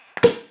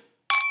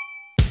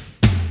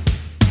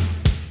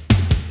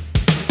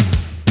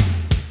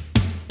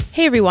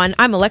Hey everyone,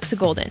 I'm Alexa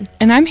Golden.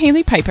 And I'm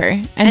Haley Piper.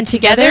 And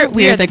together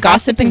we are the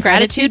Gossip and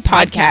Gratitude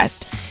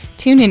Podcast.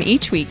 Tune in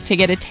each week to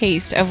get a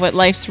taste of what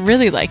life's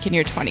really like in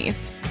your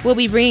 20s. We'll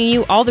be bringing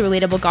you all the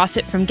relatable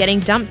gossip from getting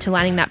dumped to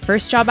landing that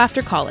first job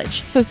after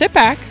college. So sit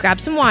back,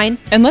 grab some wine,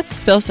 and let's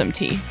spill some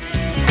tea.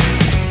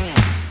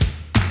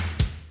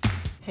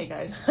 Hey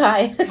guys.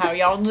 Hi. How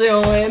y'all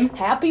doing?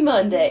 Happy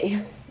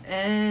Monday.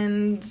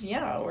 And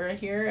yeah, we're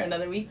here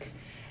another week.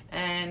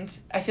 And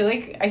I feel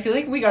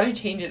like we gotta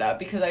change it up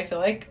because I feel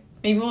like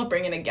maybe we'll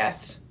bring in a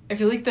guest. I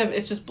feel like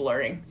it's just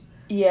blurring.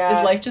 Yeah.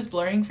 Is life just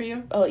blurring for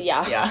you? Oh,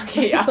 yeah. Yeah.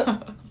 Okay, yeah.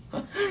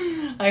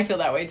 I feel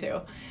that way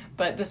too.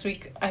 But this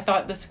week, I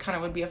thought this kind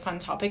of would be a fun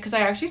topic because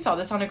I actually saw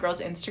this on a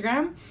girl's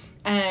Instagram,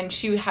 and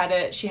she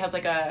has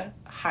like a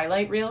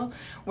highlight reel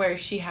where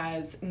she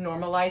has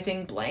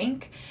normalizing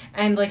blank,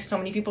 and like so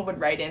many people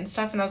would write in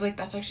stuff, and I was like,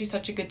 that's actually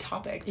such a good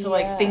topic to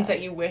like things that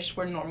you wish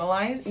were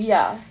normalized.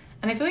 Yeah.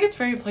 And I feel like it's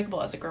very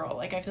applicable as a girl.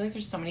 Like, I feel like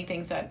there's so many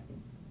things that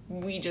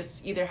we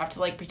just either have to,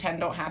 like, pretend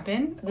don't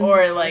happen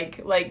or,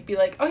 like, be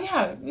like, oh,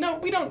 yeah, no,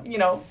 we don't, you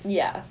know.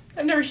 Yeah.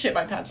 I've never shit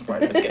my pants before.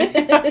 I'm just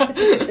kidding.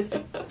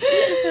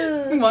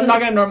 Well, I'm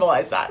not going to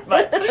normalize that,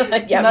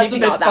 but yeah, that's a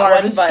bit far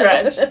of a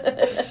stretch.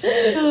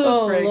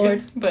 Oh,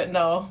 Lord. But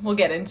no, we'll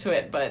get into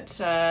it. But,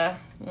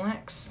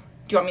 Lex,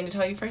 do you want me to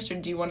tell you first or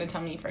do you want to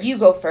tell me first? You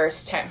go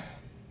first. Okay.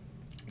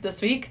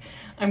 This week,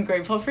 I'm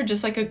grateful for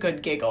just, like, a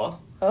good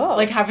giggle. Oh.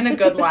 Like, having a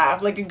good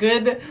laugh. Like, a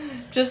good,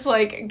 just,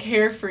 like,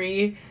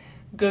 carefree,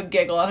 good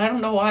giggle. And I don't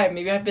know why.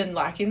 Maybe I've been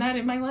lacking that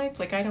in my life.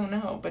 Like, I don't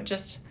know. But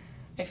just,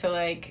 I feel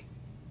like,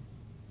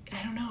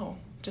 I don't know.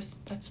 Just,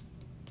 that's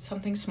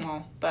something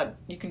small that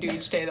you can do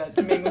each day that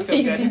made me feel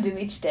you good. can do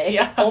each day.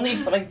 Yeah. Only if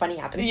something funny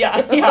happens.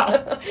 Yeah.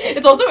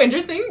 It's also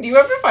interesting. Do you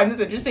ever find this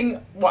interesting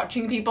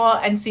watching people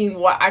and seeing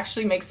what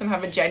actually makes them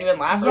have a genuine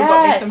laugh or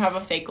what makes them have a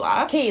fake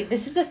laugh? Okay,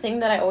 this is a thing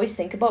that I always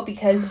think about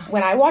because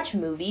when I watch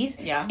movies,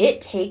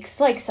 it takes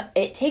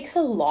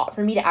a lot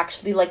for me to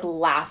actually like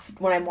laugh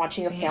when I'm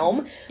watching a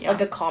film, like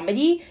a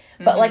comedy.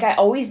 But, like, I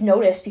always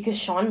notice because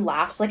Sean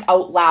laughs, like,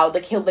 out loud.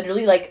 Like, he'll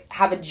literally, like,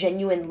 have a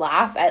genuine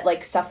laugh at,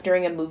 like, stuff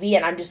during a movie,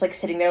 and I'm just, like,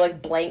 sitting there,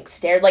 like, blank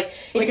stared. Like,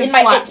 it's like in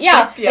my...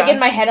 like, in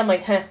my head, I'm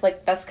like, huh,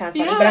 like, that's kind of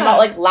funny. But I'm not,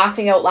 like,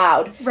 laughing out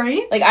loud.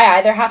 Right? Like, I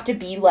either have to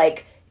be,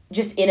 like,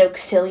 just in a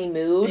silly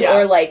mood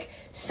or, like,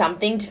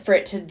 something for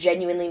it to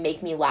genuinely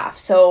make me laugh.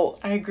 So,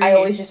 I agree. I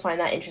always just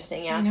find that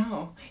interesting, I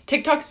know.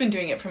 TikTok's been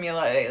doing it for me a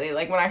lot lately.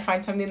 Like, when I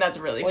find something that's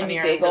really funny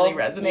or really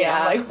resonates,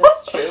 I'm like,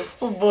 that's true.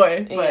 Oh,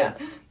 boy. But...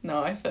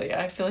 No, I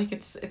feel like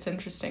it's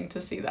interesting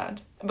to see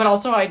that. But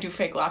also, I do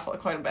fake laugh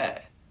quite a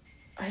bit.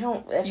 I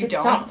don't... If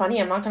it's not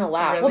funny, I'm not going to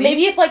laugh. Really? Well,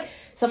 maybe if, like,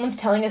 someone's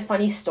telling a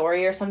funny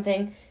story or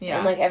something,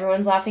 and, like,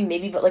 everyone's laughing,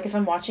 maybe. But, like, if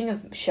I'm watching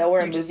a show or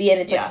a movie and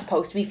it's, like,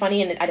 supposed to be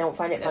funny and I don't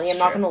find it funny, I'm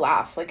not going to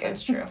laugh. Like,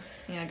 that's true.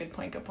 Yeah, good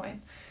point.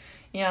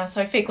 Yeah,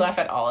 so I fake laugh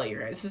at all of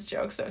your guys'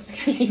 jokes. I was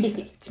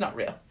kidding. It's not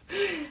real.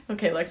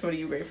 Okay, Lex, what are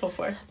you grateful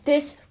for?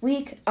 This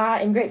week,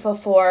 I'm grateful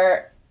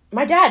for...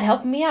 my dad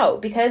helped me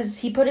out because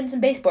he put in some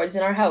baseboards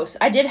in our house.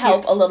 I did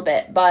help a little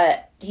bit,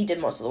 but he did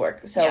most of the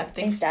work. So,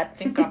 thanks, Dad.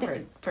 Thank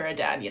God for a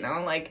dad, you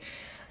know? Like,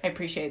 I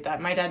appreciate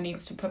that. My dad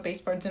needs to put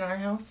baseboards in our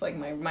house, like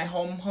my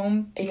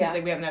home, because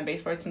like, we haven't had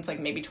baseboards since, like,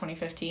 maybe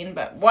 2015,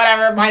 but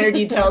whatever, minor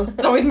details.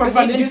 It's always more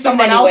fun to do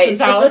someone else's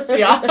house.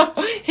 Yeah.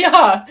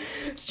 Yeah.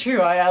 It's true.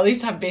 I at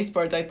least have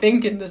baseboards, I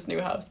think, in this new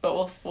house,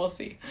 but we'll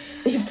see.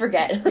 You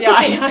forget. Yeah,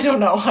 I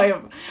don't know.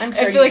 I'm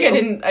sure I feel like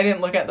I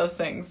didn't look at those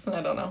things.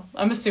 I don't know.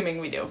 I'm assuming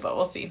we do, but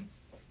we'll see.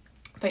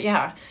 But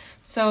yeah,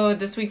 so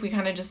this week we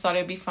kind of just thought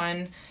it'd be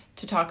fun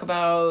to talk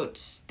about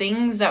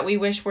things that we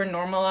wish were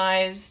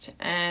normalized,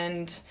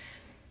 and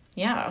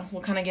yeah,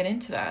 we'll kind of get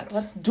into that.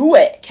 Let's do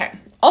it. Okay.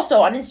 Also,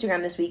 on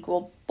Instagram this week,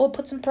 we'll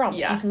put some prompts.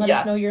 Yeah, you can let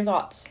us know your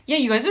thoughts. Yeah,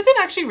 you guys have been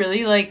actually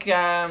really, like...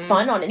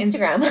 fun on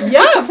Instagram.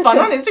 Fun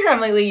on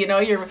Instagram lately. You know,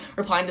 you're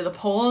replying to the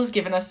polls,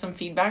 giving us some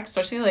feedback,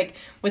 especially, like,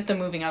 with the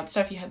moving out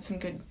stuff. You had some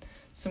good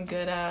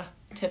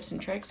tips and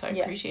tricks, so I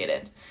appreciate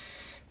it.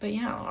 But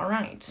yeah, all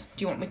right.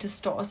 Do you want me to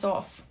start us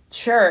off?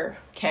 Sure.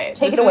 Okay.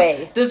 Take it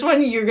away. This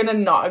one you're going to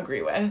not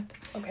agree with.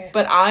 Okay.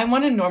 But I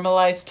want to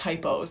normalize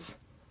typos.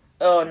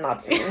 Oh,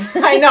 not for you.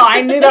 I know.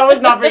 I knew that was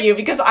not for you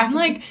because I'm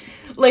like,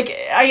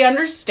 I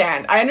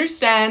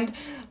understand.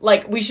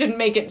 Like, we shouldn't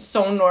make it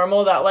so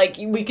normal that, like,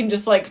 we can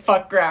just, like,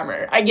 fuck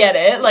grammar. I get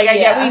it. Like, I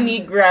get we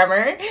need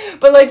grammar.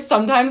 But, like,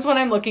 sometimes when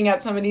I'm looking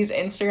at somebody's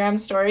Instagram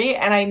story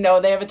and I know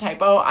they have a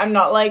typo, I'm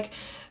not like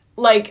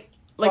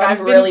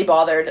I've really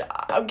bothered.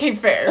 Okay,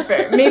 fair.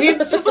 Maybe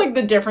it's just, like,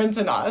 the difference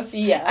in us.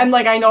 Yeah. And,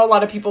 like, I know a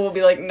lot of people will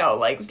be like, no,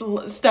 like,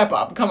 step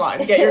up. Come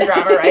on, get your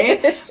grammar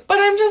right. But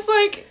I'm just,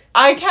 like,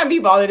 I can't be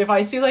bothered if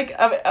I see, like,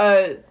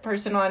 a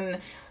person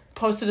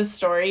posted a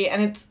story,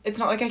 and it's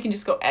not like I can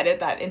just go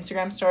edit that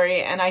Instagram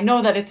story, and I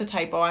know that it's a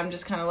typo. I'm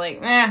just kind of like,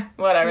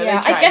 whatever.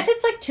 Yeah, I guess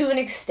it's, like, to an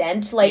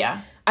extent, like...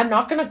 Yeah. I'm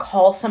not gonna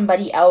call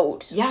somebody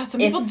out. Yeah,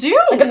 some people do.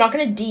 Like, I'm not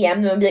gonna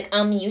DM them and be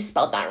like, you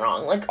spelled that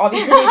wrong. Like,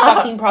 obviously they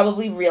fucking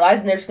probably realize,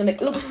 and they're just gonna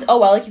be like, oops, oh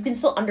well, like, you can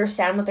still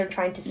understand what they're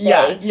trying to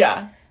say.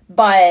 Yeah.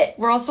 But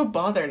we're also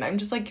bothered. I'm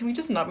just like, can we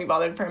just not be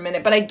bothered for a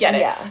minute? But I get it.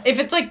 Yeah. If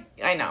it's like,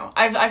 I know.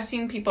 I've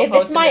seen people if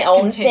post it's my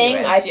own thing,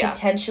 I yeah.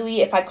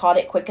 potentially, if I caught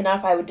it quick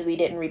enough, I would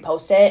delete it and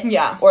repost it.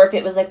 Yeah. Or if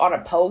it was like on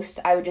a post,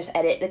 I would just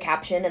edit the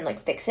caption and like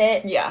fix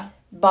it. Yeah.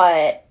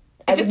 But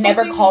I would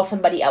never call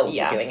somebody out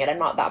yeah. for doing it. I'm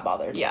not that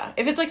bothered. Yeah.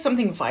 If it's like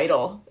something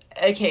vital,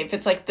 okay, if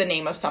it's like the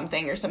name of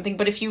something or something,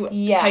 but if you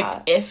yeah.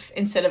 typed if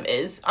instead of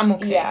is, I'm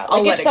okay. Yeah. I'll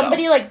like let if it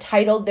somebody go. like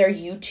titled their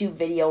YouTube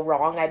video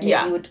wrong, I maybe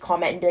yeah. would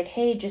comment and be like,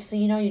 hey, just so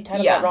you know, you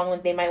titled yeah. that wrong.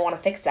 Like they might want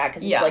to fix that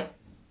because yeah. it's like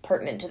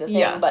pertinent to the thing.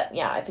 Yeah. But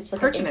yeah, if it's like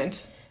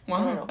pertinent.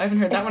 Wow, I haven't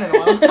heard that one in a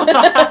while.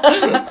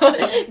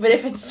 But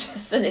if it's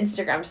just an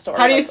Instagram story.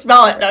 How do you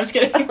spell it? No, I'm just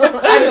kidding.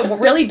 I'm a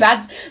really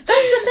bad... That's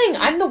the thing.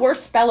 I'm the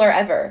worst speller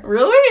ever.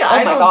 Really? Oh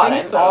my god,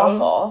 I'm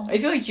awful. I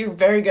feel like you're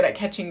very good at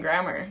catching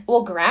grammar.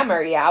 Well,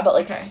 grammar, yeah, but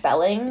like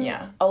spelling,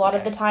 yeah, a lot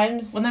of the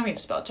times. Well, now we have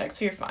spell check,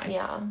 so you're fine.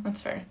 Yeah.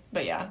 That's fair.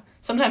 But yeah,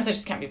 sometimes I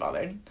just can't be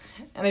bothered.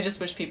 And I just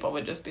wish people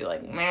would just be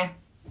like, meh.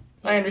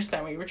 I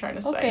understand what you were trying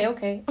to say.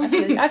 Okay.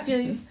 I feel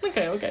you.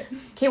 Okay.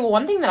 Okay, well,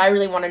 one thing that I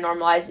really want to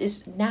normalize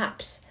is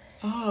naps.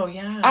 Oh,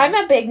 yeah. I'm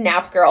a big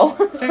nap girl.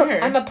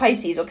 Fair. I'm a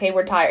Pisces, okay?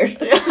 We're tired.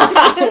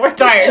 We're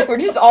tired. We're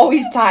just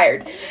always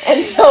tired.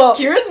 And so...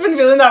 Kira's been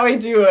feeling that way,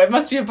 too. It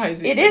must be a Pisces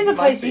thing. It is a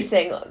Pisces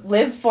thing.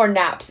 Live for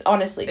naps,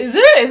 honestly. Is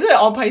it? Is it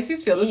all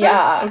Pisces feel this way?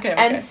 Yeah. Okay.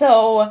 And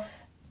so...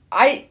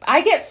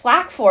 I get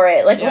flack for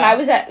it. Like, when I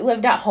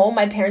lived at home,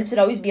 my parents would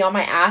always be on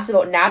my ass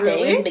about napping.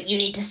 Really? Like, you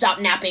need to stop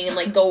napping and,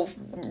 like, go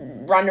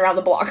run around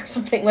the block or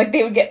something. Like,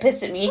 they would get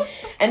pissed at me.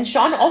 And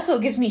Sean also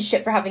gives me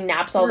shit for having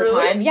naps all the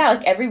time. Yeah,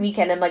 like, every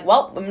weekend, I'm like,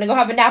 well, I'm gonna go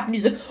have a nap. And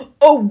he's like,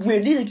 oh,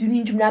 really? Like, you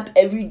need to nap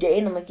every day?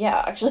 And I'm like,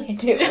 yeah, actually, I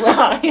do.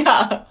 Like,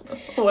 yeah.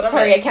 Whatever.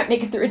 Sorry, I can't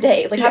make it through a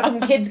day. Like, how come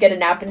kids get a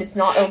nap and it's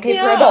not okay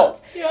for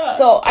adults? Yeah.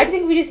 So, I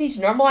think we just need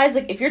to normalize,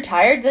 like, if you're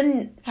tired,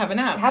 then... Have a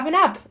nap. Have a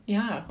nap.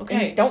 Yeah,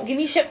 okay. And don't give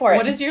me shit for it.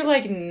 What is your,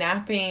 like,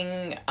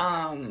 napping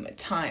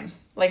time?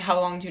 Like,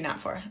 how long do you nap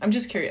for? I'm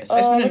just curious. I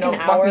just want to know.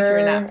 Walk me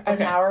through a nap. Okay.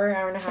 An hour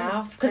and a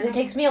half. Because it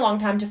takes me a long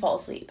time to fall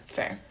asleep.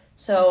 Fair.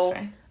 So,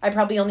 I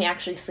probably only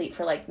actually sleep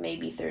for, like,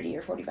 maybe 30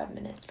 or 45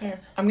 minutes. Fair.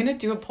 I'm going to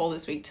do a poll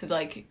this week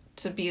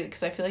to be,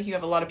 because I feel like you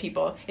have a lot of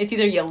people. It's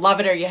either you love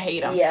it or you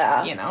hate them.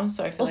 Yeah. You know?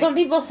 So I feel like... Well, some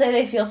people say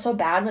they feel so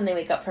bad when they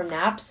wake up from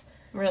naps.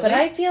 Really? But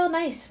I feel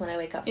nice when I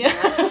wake up from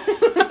naps.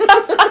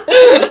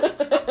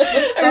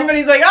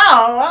 Everybody's like,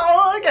 oh,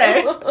 well,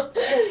 okay.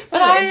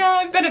 But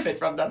I benefit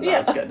from them.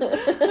 That's good.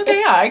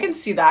 Okay, yeah, I can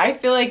see that. I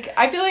feel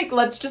like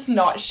let's just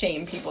not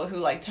shame people who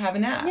like to have a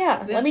nap.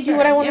 Yeah, let me do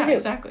what I want to do.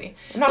 Exactly.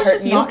 Let's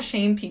just not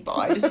shame people.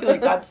 I just feel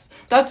like that's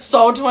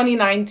so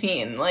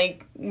 2019.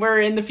 Like, we're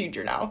in the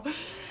future now.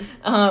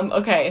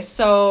 Okay,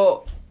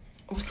 so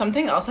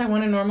something else I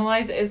want to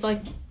normalize is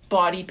like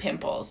body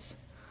pimples.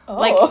 Oh.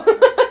 Like,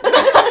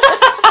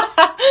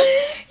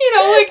 you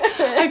know, like,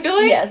 I feel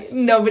like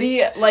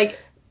nobody, like,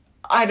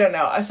 I don't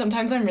know.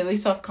 Sometimes I'm really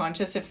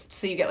self-conscious if,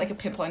 say, you get, like, a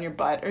pimple on your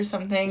butt or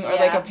something, or,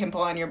 like, a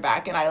pimple on your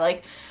back, and I,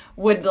 like,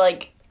 would,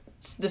 like,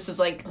 this is,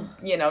 like,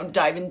 you know,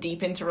 diving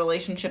deep into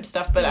relationship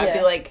stuff, but I'd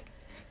be like,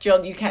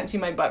 Gerald, you can't see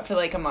my butt for,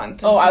 like, a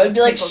month. Oh, I would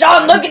be like,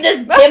 Sean, look at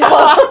this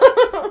pimple!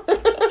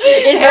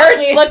 It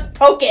hurts. Look,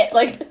 poke it.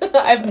 Like,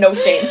 I have no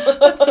shame.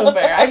 That's so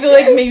fair. I feel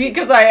like maybe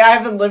because I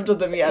haven't lived with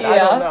them yet. Yeah. I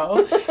don't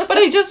know. But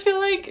I just feel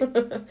like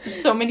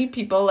so many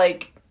people,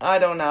 like, I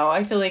don't know.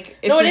 I feel like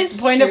it's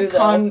a point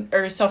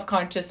of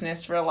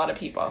self-consciousness for a lot of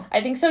people.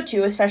 I think so,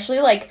 too. Especially,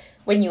 like,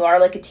 when you are,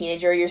 like, a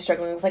teenager, you're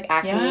struggling with, like,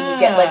 acne, and you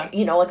get, like,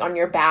 you know, like, on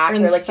your back or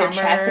like, your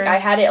chest. Like, I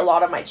had it a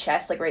lot on my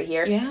chest, like, right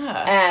here.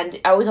 Yeah. And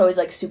I was always,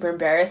 like, super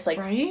embarrassed, like...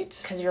 Right?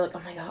 Because you're like,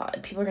 oh, my God,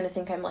 people are going to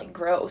think I'm, like,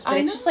 gross. But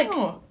it's just, like,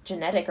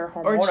 genetic or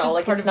hormonal. Or it's just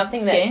it's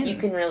nothing that you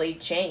can really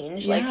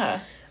change. Yeah.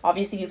 Like,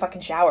 obviously, you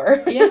fucking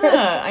shower.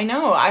 Yeah, I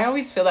know. I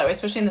always feel that way,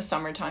 especially in the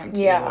summertime,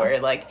 too,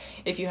 where, like,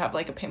 if you have,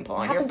 like, a pimple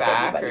on your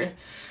back or...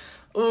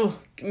 Ooh,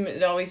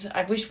 it always...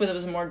 I wish it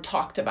was more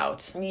talked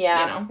about. Yeah.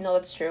 You know? No,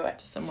 that's true.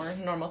 Just a more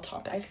normal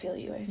topic. I feel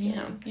you.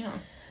 Yeah.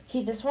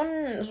 Okay, this one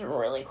is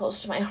really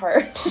close to my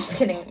heart. Just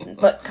kidding,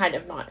 but kind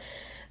of not.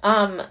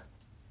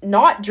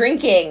 Not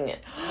drinking.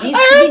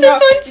 I heard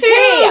this one too!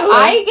 Okay,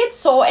 I get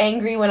so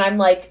angry when I'm,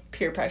 like...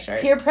 Peer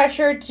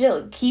pressure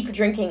to keep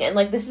drinking. And,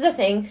 like, this is the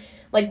thing...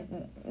 Like,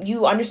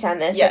 you understand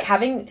this. Yes. Like,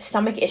 having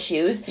stomach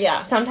issues.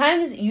 Yeah.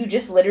 Sometimes you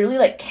just literally,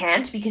 like,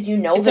 can't because you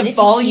know it's that a if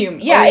volume.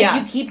 You keep, if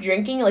you keep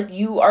drinking, like,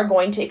 you are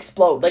going to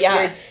explode.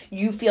 Like,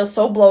 you feel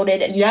so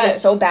bloated and you feel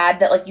so bad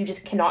that, like, you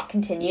just cannot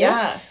continue.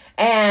 Yeah.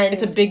 And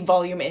it's a big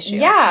volume issue.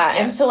 Yeah. Yes.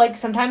 And so, like,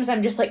 sometimes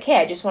I'm just like,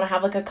 okay, I just want to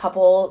have, like, a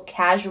couple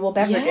casual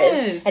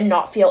beverages and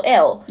not feel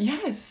ill.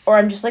 Yes. Or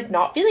I'm just, like,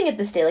 not feeling it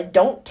this day. Like,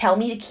 don't tell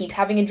me to keep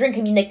having a drink.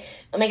 I mean, like,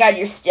 oh my God,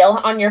 you're still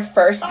on your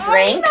first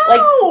drink?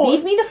 Like,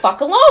 leave me the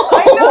fuck alone.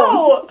 I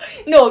know.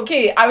 No,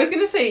 okay, I was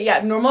gonna say,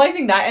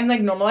 normalizing that and,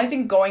 like,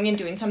 normalizing going and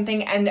doing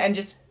something and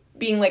just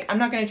being like, I'm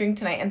not gonna drink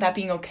tonight, and that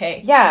being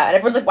okay. Yeah, and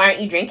everyone's like, why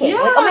aren't you drinking?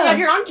 Yeah. Like, oh my God,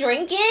 you're not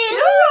drinking?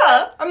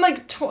 Yeah. I'm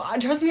like,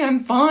 trust me,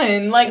 I'm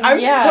fun. Like, I'm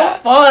still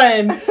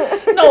fun.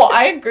 No,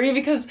 I agree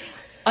because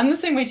I'm the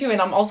same way too,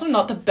 and I'm also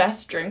not the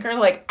best drinker.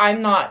 Like,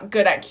 I'm not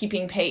good at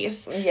keeping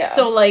pace. Yeah.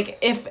 So, like,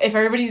 if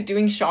everybody's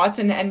doing shots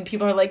and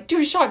people are like, do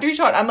a shot,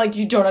 I'm like,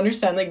 you don't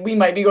understand. Like, we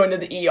might be going to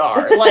the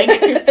ER.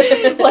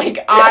 Like,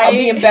 I'll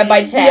be in bed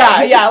by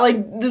 10. Yeah,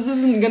 like, this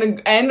isn't gonna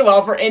end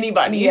well for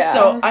anybody. Yeah.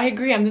 So, I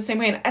agree. I'm the same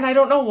way. And I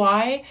don't know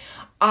why.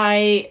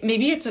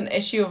 Maybe it's an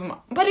issue of,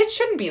 but it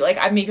shouldn't be. Like,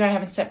 maybe I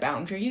haven't set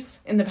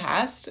boundaries in the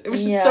past. It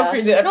was just so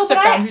crazy. I've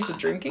set boundaries with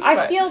drinking.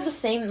 I feel the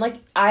same. Like,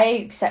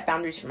 I set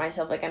boundaries for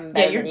myself. Like, I'm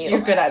better than you. You're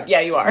good at,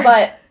 you are.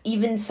 But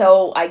even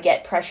so, I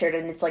get pressured,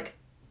 and it's like,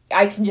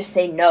 I can just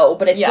say no,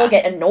 but I still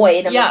get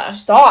annoyed. I'm like,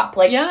 stop.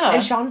 Like,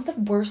 and Sean's the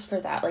worst for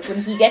that. Like,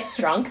 when he gets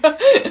drunk,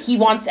 he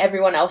wants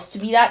everyone else to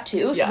be that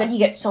too. So then he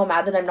gets so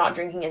mad that I'm not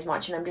drinking as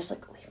much, and I'm just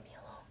like, leave me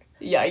alone.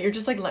 Yeah, you're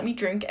just like, let me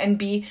drink and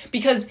be,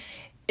 because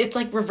it's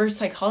like reverse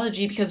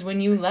psychology, because when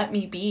you let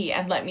me be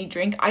and let me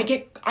drink, I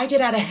get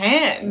out of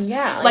hand.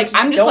 Yeah. Like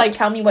I'm just don't like,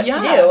 tell me what to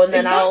do, and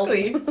then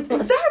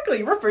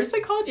Exactly. Reverse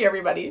psychology,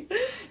 everybody.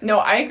 No,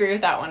 I agree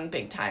with that one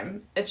big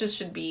time. It just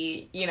should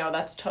be,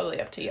 that's totally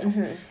up to you.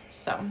 Mm-hmm.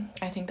 So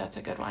I think that's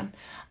a good one.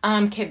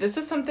 Okay, this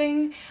is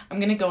something, I'm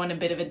going to go in a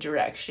bit of a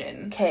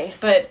direction. Okay.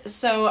 But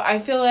so I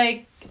feel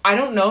like, I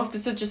don't know if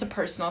this is just a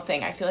personal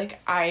thing. I feel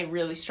like I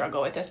really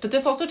struggle with this. But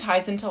this also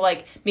ties into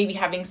like maybe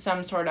having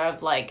some sort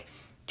of like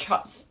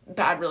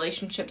bad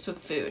relationships with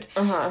food.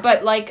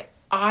 But like,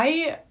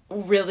 I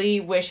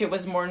really wish it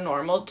was more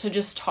normal to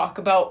just talk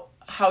about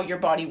how your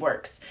body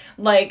works.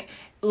 Like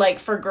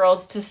for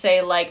girls to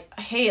say like,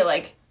 hey,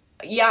 like,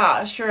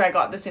 yeah, sure, I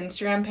got this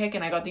Instagram pic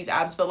and I got these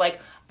abs, but like,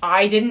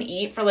 I didn't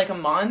eat for like a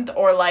month,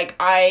 or like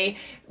I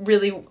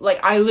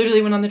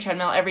literally went on the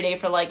treadmill every day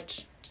for like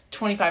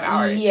 25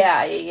 hours.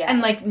 Yeah.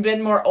 And like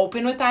been more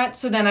open with that,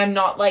 so then I'm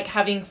not like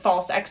having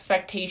false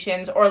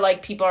expectations, or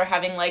like people are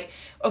having like,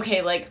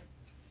 okay, like,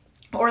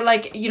 or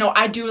like,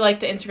 I do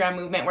like the Instagram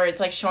movement where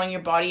it's like showing your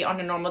body on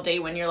a normal day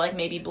when you're like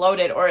maybe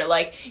bloated, or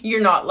like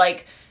you're not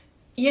like,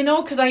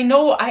 because I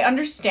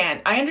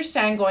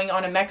understand going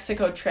on a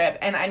Mexico trip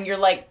and you're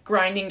like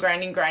grinding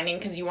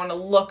because you want to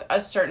look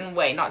a certain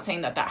way. Not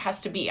saying that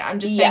has to be. I'm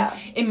just saying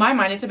in my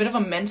mind it's a bit of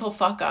a mental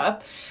fuck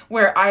up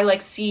where I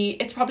like see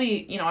it's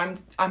probably,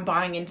 I'm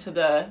buying into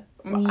the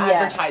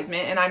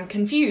advertisement, and I'm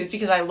confused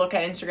because I look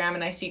at Instagram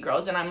and I see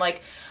girls and I'm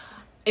like,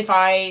 if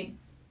I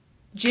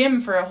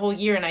gym for a whole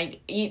year and I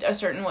eat a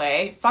certain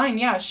way, fine,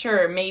 yeah,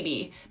 sure,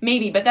 maybe,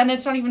 but then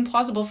it's not even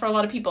plausible for a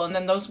lot of people, and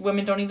then those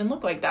women don't even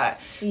look like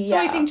that. So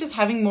I think just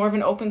having more of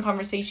an open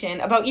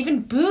conversation about even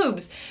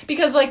boobs,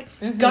 because like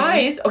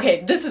guys,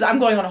 okay, I'm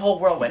going on a whole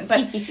whirlwind, but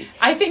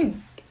I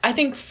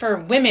think for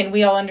women,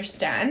 we all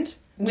understand.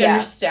 We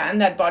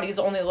understand that bodies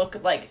only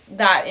look like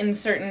that in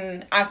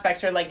certain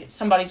aspects, or like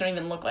some bodies don't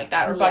even look like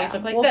that, or bodies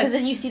look like this. Because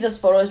then you see those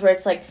photos where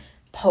it's like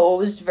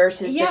posed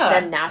versus just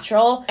them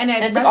natural, and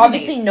it's like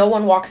obviously no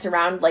one walks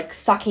around like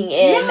sucking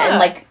in and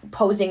like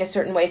posing a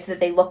certain way so that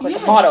they look like a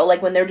model.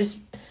 Like when they're just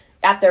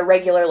at their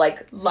regular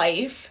like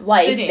life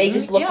sitting, they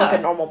just look like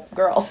a normal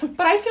girl.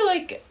 But I feel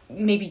like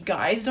maybe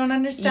guys don't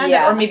understand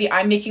that, or maybe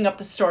I'm making up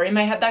the story in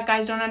my head that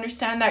guys don't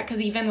understand that,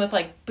 because even with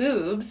like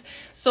boobs,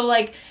 so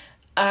like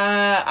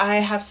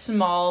I have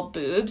small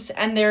boobs,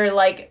 and they're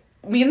like,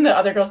 me and the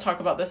other girls talk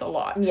about this a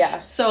lot.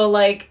 So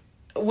like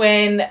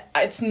when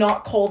it's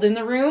not cold in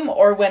the room,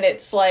 or when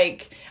it's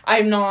like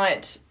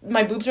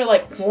my boobs are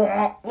like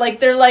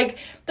they're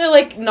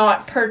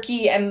not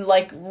perky and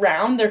like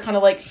round, they're kind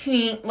of like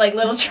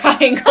little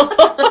triangles.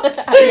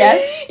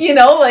 Yes.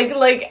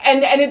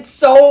 And it's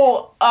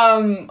so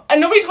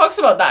and nobody talks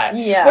about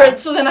that.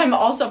 So then I'm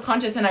all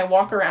self-conscious, and I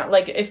walk around,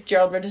 like if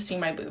Gerald were to see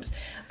my boobs,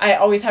 I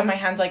always have my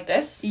hands like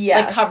this,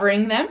 like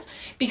covering them,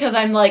 because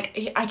I'm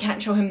like, I can't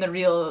show him the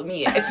real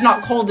me. It's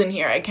not cold in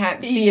here. I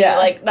can't see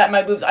like that.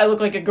 My boobs, I look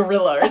like a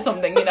gorilla or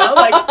something, like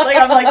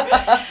I'm like,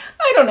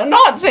 I don't know,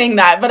 not saying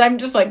that, but I'm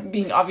just like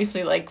being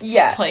obviously like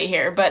play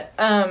here. But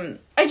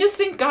I just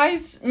think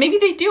guys, maybe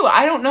they do.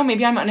 I don't know.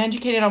 Maybe I'm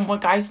uneducated on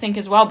what guys think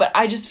as well. But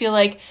I just feel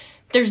like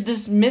there's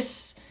this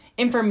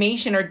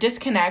misinformation or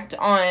disconnect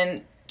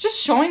on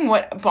just showing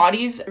what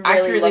bodies really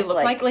accurately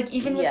look like. Like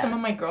even with some of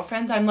my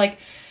girlfriends, I'm like,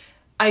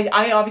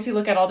 I obviously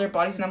look at all their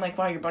bodies and I'm like,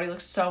 wow, your body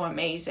looks so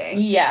amazing.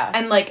 Yeah.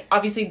 And like,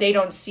 obviously they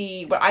don't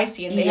see what I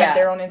see, and they have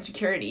their own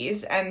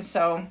insecurities. And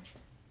so,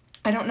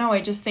 I don't know. I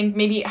just think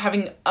maybe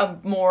having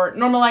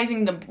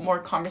normalizing the more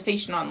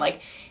conversation on like,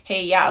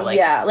 hey,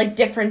 like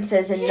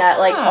differences in that,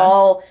 like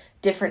all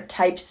different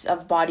types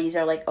of bodies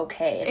are like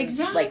okay. And,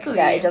 exactly.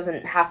 Like it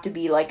doesn't have to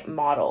be like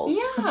models.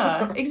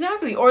 Yeah,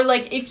 exactly. Or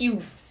like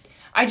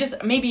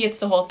maybe it's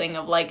the whole thing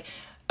of like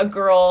a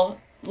girl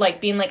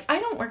like being like, I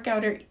don't work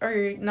out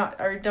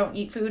or don't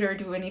eat food or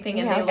do anything,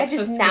 and they look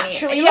so skinny.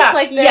 Naturally look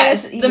like this.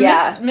 Yes, the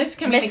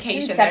miscommunication,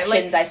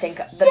 misconceptions, I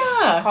think,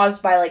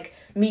 caused by like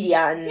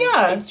media and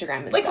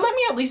Instagram and like stuff. Let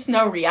me at least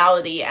know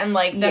reality, and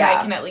like then I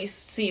can at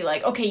least see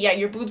like, okay,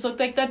 your boobs look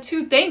like that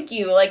too, thank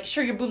you. Like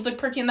sure, your boobs look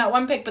perky in that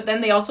one pic, but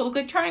then they also look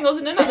like triangles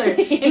in another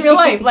in real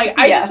life. Like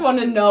I just want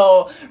to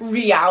know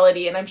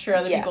reality, and I'm sure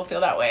other people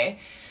feel that way,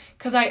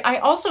 because I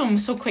also am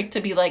so quick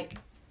to be like,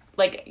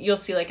 like, you'll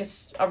see, like,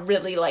 a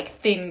really, like,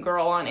 thin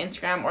girl on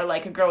Instagram or,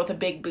 like, a girl with a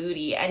big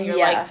booty, and you're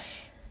like,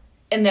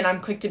 and then I'm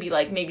quick to be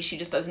like, maybe she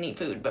just doesn't eat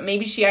food, but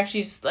maybe she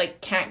actually, like,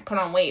 can't put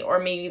on weight, or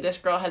maybe this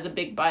girl has a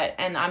big butt,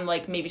 and I'm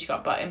like, maybe she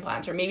got butt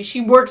implants, or maybe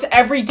she works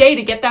every day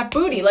to get that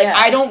booty. Like,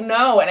 I don't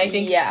know, and I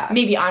think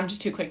maybe I'm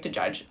just too quick to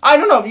judge. I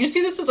don't know. You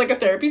see this as, like, a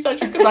therapy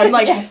session? Because I'm,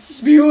 like,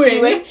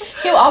 spewing. Okay,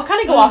 well, I'll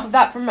kind of go off of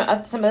that from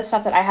some of the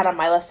stuff that I had on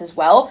my list as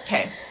well.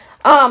 Okay.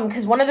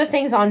 Because one of the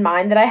things on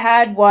mine that I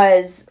had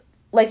was,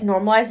 like,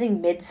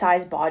 normalizing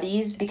mid-sized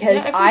bodies,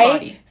 because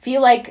I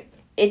feel like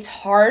it's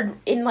hard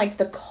in, like,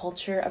 the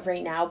culture of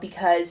right now,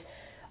 because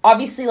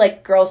obviously,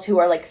 like, girls who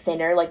are, like,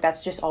 thinner, like,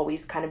 that's just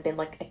always kind of been,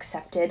 like,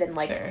 accepted, and,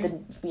 like, the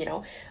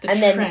and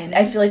trend. Then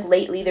I feel like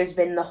lately there's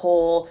been the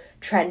whole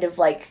trend of,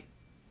 like,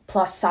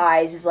 plus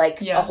size is,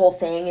 like, a whole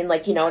thing, and,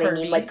 like, you know curvy. What I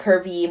mean, like,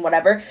 curvy and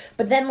whatever,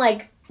 but then,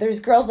 like, there's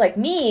girls like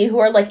me who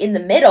are, like, in the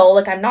middle,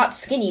 like, I'm not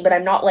skinny, but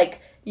I'm not,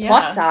 like,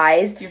 plus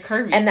size. You're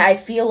curvy. And I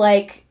feel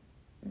like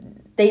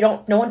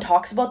no one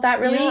talks about that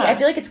really. I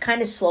feel like it's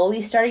kind of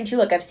slowly starting to,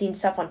 like, I've seen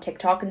stuff on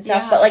TikTok and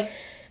stuff, but, like,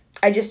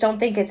 I just don't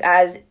think it's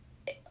as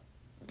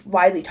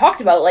widely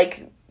talked about,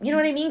 like, you know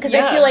what I mean? Because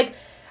I feel like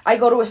I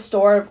go to a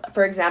store,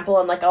 for example,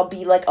 and, like, I'll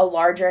be, like, a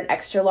large or an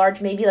extra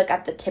large, maybe, like,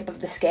 at the tip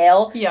of the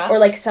scale. Yeah. Or,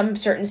 like, some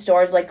certain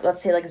stores, like,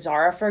 let's say, like,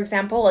 Zara, for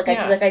example. Like, I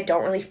feel like I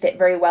don't really fit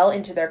very well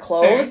into their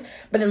clothes.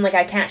 But then, like,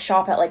 I can't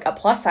shop at, like, a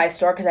plus-size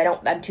store because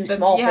I'm too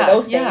small for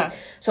those things.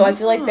 So I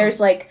feel like there's,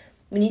 like,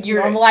 we need to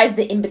normalize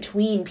the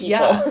in-between people.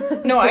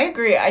 Yeah. No, I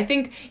agree. I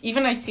think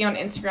even I see on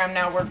Instagram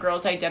now where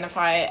girls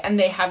identify, and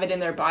they have it in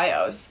their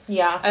bios.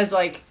 Yeah. As,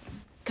 like,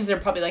 because they're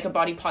probably, like, a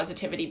body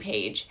positivity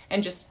page,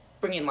 and just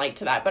bringing light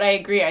to that. But I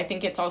agree. I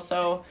think it's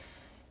also,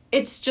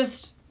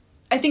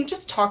 I think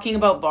just talking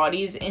about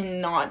bodies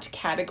in not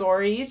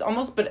categories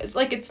almost, but it's,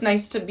 like, it's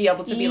nice to be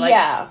able to be,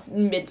 like,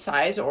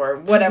 mid-size or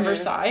whatever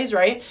size,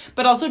 right?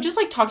 But also just,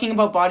 like, talking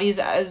about bodies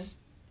as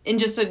in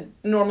just a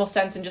normal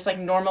sense, and just, like,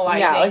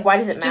 normalizing. Yeah, like, why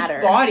does it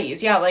matter? Just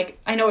bodies. Yeah, like,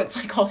 I know it's,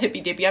 like, all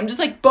hippy-dippy. I'm just,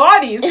 like,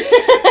 bodies.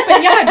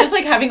 But, yeah, just,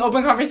 like, having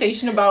open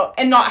conversation about,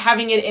 and not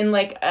having it in,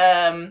 like,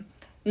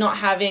 not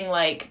having,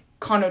 like,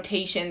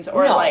 connotations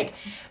or, like,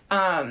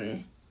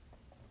 I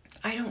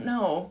don't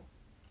know.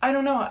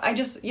 I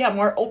just,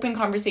 more open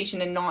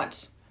conversation and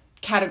not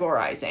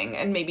categorizing,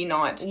 and maybe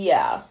not,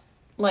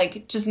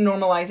 like, just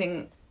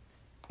normalizing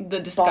the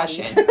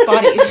discussion.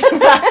 Bodies.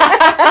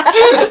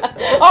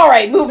 All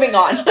right, moving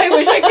on. I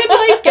wish I could,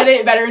 like, get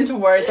it better into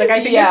words. Like,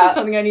 I think this is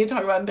something I need to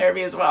talk about in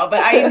therapy as well.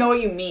 But I know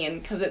what you mean,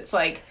 because it's,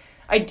 like,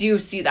 I do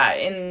see that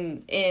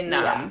in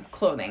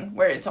clothing,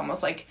 where it's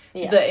almost like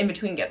the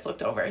in-between gets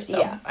looked over.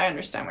 So I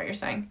understand what you're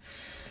saying.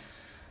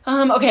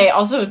 Okay,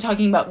 also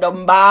talking about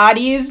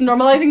bodies,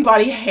 normalizing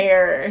body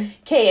hair.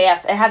 Okay,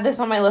 yes, I had this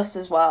on my list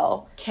as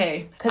well.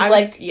 Okay. Because,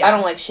 like, I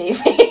don't like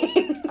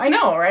shaving. I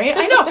know, right?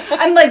 I know.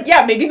 And, like,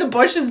 yeah, maybe the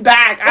bush is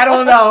back. I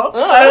don't know.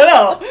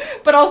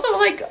 But also,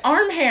 like,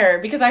 arm hair.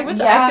 Because I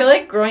feel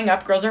like growing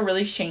up, girls are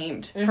really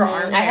shamed for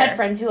arm hair. I had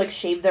friends who, like,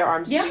 shaved their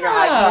arms junior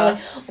high. Because they're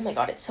like, oh my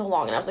god, it's so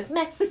long. And I was like,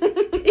 meh.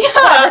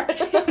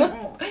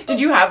 Did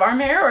you have arm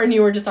hair, or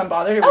you were just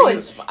unbothered?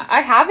 Or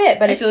I have it,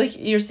 but I feel like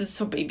yours is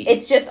so baby.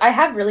 It's just, I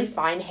have really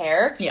fine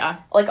hair. Yeah.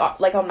 Like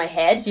on my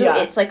head. So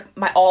it's, like,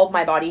 all of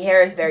my body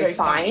hair is very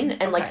fine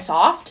and, like,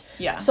 soft.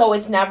 Yeah. So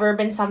it's never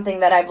been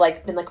something that I've,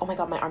 like, been like, oh my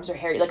god, my arms are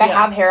hairy. Like, I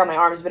have hair on my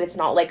arms, but it's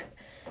not, like,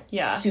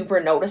 super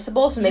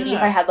noticeable. So maybe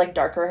if I had, like,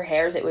 darker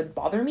hairs, it would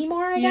bother me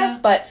more, I guess.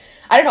 But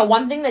I don't know.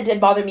 One thing that did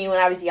bother me when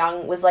I was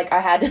young was, like, I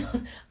had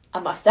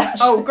a mustache.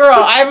 Oh, girl,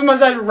 I have a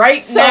mustache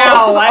right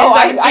now.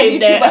 I do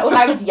too, but when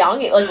I was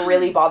young, it, like,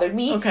 really bothered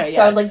me. Okay,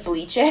 so I would, like,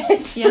 bleach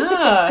it. Yeah.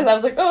 Because I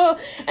was like, oh.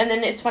 And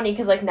then it's funny,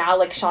 because, like, now,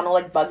 like, Sean will,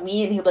 like, bug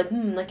me, and he'll be like,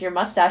 like, your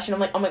mustache. And I'm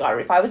like, oh my god,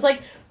 if I was,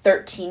 like,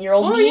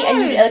 13-year-old me,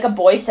 and, like, a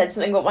boy said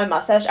something about my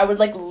mustache, I would,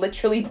 like,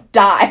 literally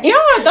die. Yeah,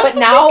 that's But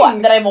now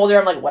that I'm older,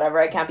 I'm like, whatever,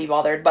 I can't be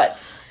bothered, but...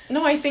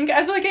 No, I think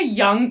as, like, a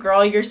young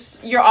girl,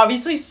 you're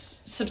obviously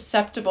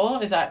susceptible,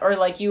 is that, or,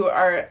 like, you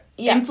are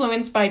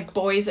influenced by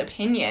boys'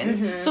 opinions.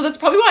 Mm-hmm. So that's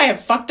probably why I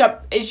have fucked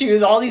up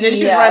issues, all these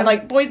issues where I'm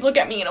like, boys look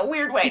at me in a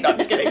weird way. No, I'm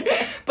just kidding.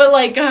 But,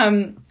 like,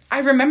 I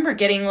remember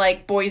getting,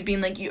 like, boys being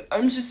like,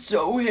 I'm just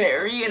so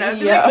hairy, and I'd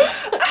be like,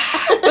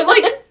 but,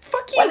 like,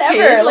 fuck you, whatever.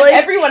 Kid. Like,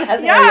 everyone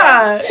has hairy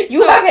arms.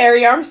 You have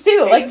hairy arms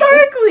too. Like,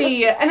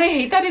 exactly. And I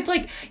hate that it's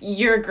like,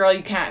 you're a girl,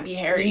 you can't be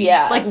hairy.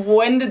 Yeah. Like,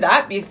 when did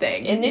that be a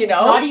thing? And it's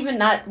not even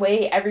that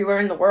way everywhere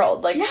in the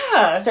world. Like,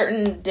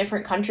 certain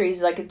different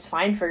countries, like, it's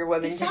fine for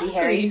women to be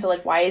hairy. So,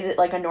 like, why is it,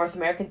 like, a North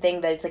American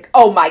thing that it's like,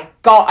 oh my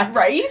god.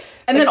 Right?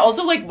 And then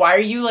also, like, why are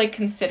you, like,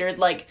 considered,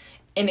 like,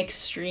 an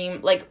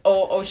extreme, like,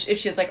 if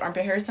she has, like,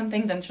 armpit hair or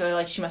something, then it's really,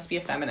 like, she must be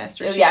a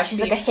feminist. Or she's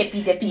like a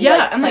hippy-dippy,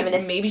 like,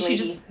 feminist maybe she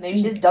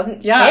just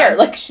doesn't care.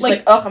 Like, she's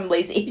like, oh, I'm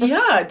lazy.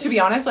 Yeah, to be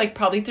honest, like,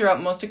 probably throughout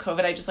most of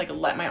COVID, I just, like,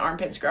 let my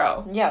armpits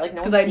grow. Yeah, like,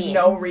 no one's because I had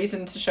no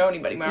reason to show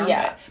anybody my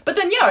armpit. But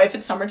then, if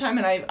it's summertime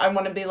and I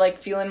want to be, like,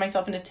 feeling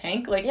myself in a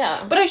tank, like,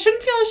 but I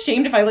shouldn't feel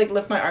ashamed if I, like,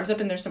 lift my arms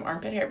up and there's some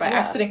armpit hair by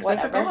accident, because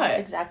I forgot.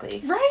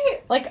 Exactly. Right?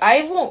 Like,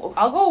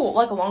 I'll go,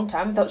 like, a long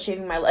time without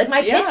shaving my legs.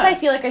 My pits, I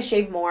feel like I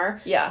shave more.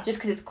 Yeah. Just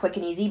because it's quick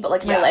and easy. But,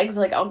 like, my legs,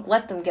 like, I'll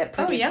let them get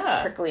pretty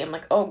prickly. I'm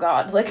like, oh,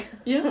 God. Like...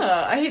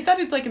 Yeah. I hate that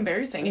it's, like,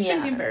 embarrassing. It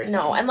shouldn't be embarrassing.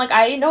 No. And, like,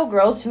 I know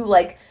girls who,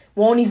 like,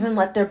 won't even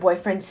let their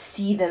boyfriends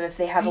see them if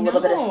they have a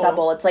little bit of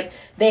stubble. It's, like,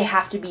 they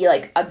have to be,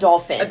 like, a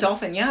dolphin. A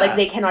dolphin, yeah. Like,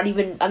 they cannot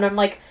even... And I'm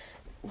like...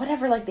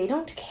 Whatever, like, they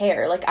don't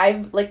care.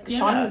 Like,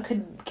 Sean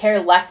could care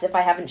less if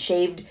I haven't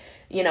shaved...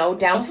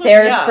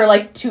 downstairs for,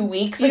 like, 2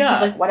 weeks. Like,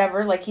 he's like,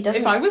 whatever. Like, he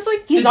doesn't... If I was,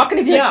 like... He's not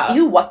going to be like,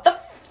 ew, what the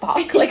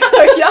fuck? Like,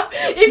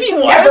 if he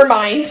was... Never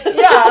mind.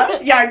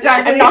 Yeah,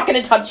 exactly. I'm not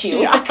going to touch you.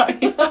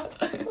 Yeah.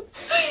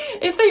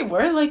 If they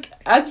were, like,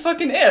 as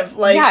fucking if,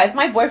 like... Yeah, if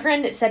my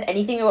boyfriend said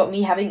anything about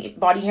me having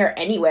body hair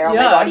anywhere on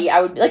my body,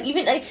 I would, like,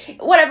 even, like,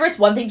 whatever, it's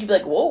one thing to be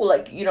like, whoa,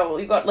 like, you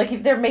got, like,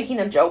 if they're making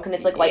a joke and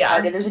it's, like,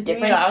 lighthearted, there's a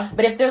difference. Yeah.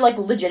 But if they're, like,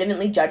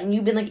 legitimately judging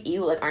you, being like,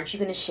 ew, like, aren't you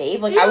gonna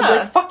shave? Like, I would be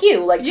like, fuck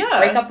you, like,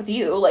 break up with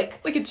you,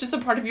 like... Like, it's just a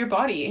part of your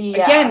body.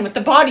 Yeah. Again, with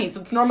the bodies,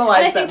 let's normalize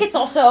and I think it's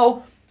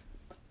also...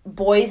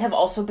 Boys have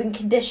also been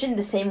conditioned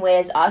the same way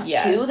as us,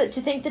 too,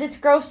 to think that it's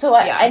gross. So,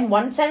 in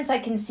one sense, I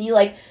can see,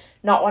 like,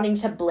 not wanting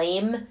to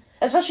blame...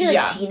 Especially,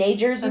 like,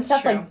 teenagers and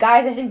stuff. True. Like,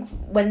 guys, I think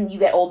when you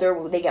get older,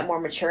 they get more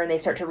mature and they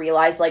start to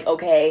realize, like,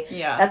 okay,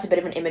 that's a bit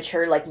of an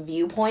immature, like,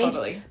 viewpoint.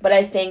 Totally. But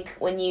I think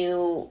when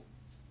you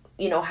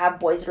have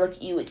boys that are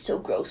like, ew, it's so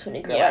gross when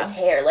a girl has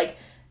hair. Like,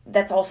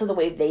 that's also the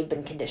way they've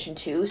been conditioned,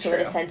 too. So, in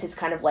a sense, it's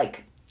kind of,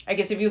 like... I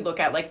guess if you look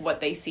at, like, what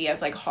they see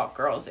as, like, hot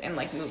girls in,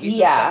 like, movies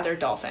and stuff, they're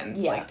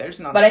dolphins. Like, there's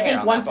not a hair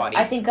on that body.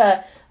 I think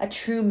a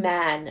true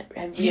man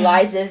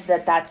realizes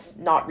that that's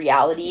not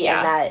reality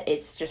and that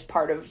it's just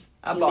part of...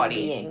 a body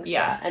beings,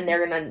 and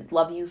they're gonna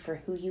love you for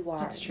who you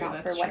are,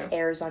 not for what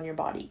hair is on your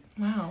body.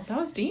 Wow, that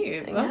was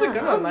deep. That was a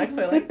good one, Lex.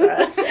 I like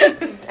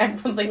that.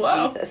 Everyone's like,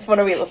 Jesus, what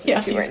are we listening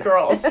to these right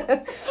girls?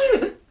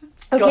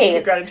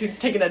 Okay, Gratitude's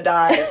taking a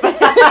dive.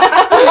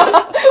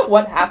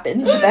 What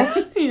happened to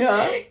them?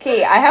 Yeah.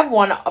 Okay, I have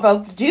one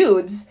about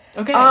dudes.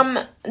 Okay.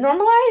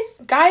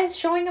 Normalize guys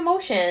showing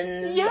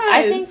emotions. Yes.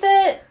 I think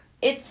that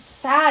it's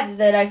sad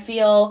that I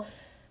feel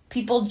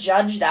people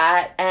judge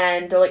that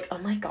and they're like, oh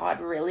my God,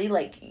 really?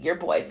 Like, your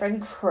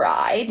boyfriend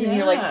cried? And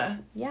you're like,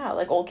 yeah,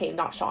 like, okay,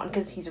 not Sean,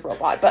 because he's a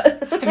robot,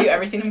 but... Have you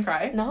ever seen him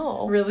cry?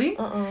 No. Really?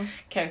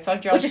 Okay, I saw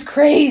Gerald... Which is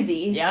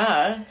crazy.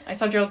 Yeah. I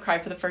saw Gerald cry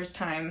for the first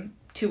time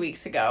 2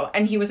 weeks ago,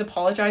 and he was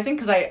apologizing,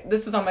 because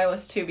this is on my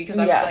list, too, because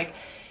I was like,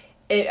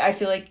 I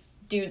feel like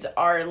dudes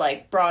are,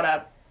 like, brought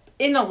up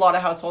in a lot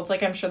of households,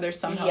 like, I'm sure there's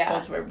some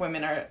households where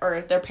women are,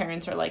 or their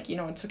parents are like,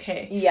 it's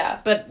okay. Yeah.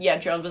 But,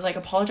 Gerald was, like,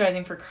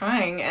 apologizing for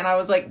crying, and I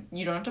was like,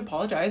 you don't have to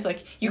apologize.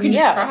 Like, you can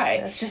just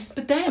cry. It's just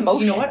But then,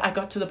 emotion. you know what? I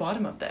got to the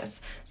bottom of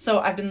this. So,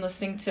 I've been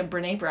listening to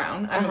Brené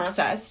Brown. I'm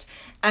obsessed.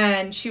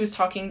 And she was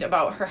talking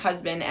about her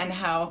husband and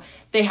how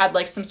they had,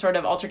 like, some sort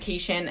of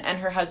altercation, and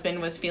her husband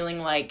was feeling,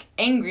 like,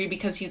 angry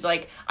because he's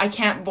like, I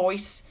can't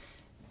voice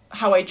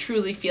how I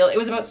truly feel. It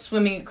was about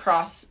swimming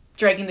across...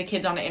 dragging the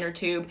kids on an inner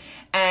tube,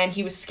 and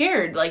he was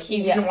scared. Like,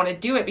 he didn't want to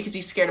do it because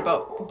he's scared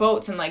about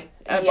boats and, like,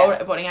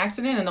 a boating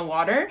accident in the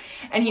water.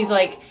 And he's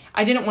like,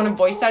 I didn't want to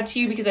voice that to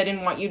you because I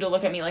didn't want you to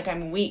look at me like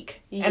I'm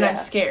weak and I'm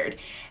scared.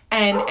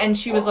 And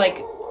she was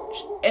like,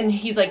 and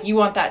he's like, you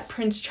want that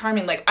Prince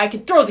Charming, like, I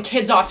could throw the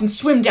kids off and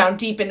swim down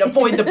deep and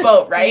avoid the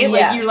boat, right?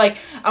 Like, you're like,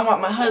 I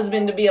want my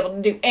husband to be able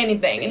to do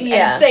anything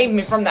and save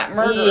me from that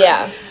murderer.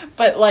 Yeah.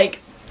 But, like...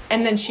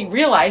 And then she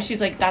realized,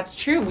 she's like, that's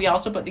true. We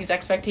also put these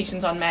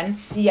expectations on men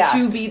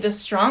to be the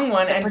strong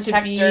one and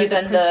to be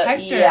the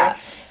protector.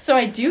 So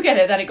I do get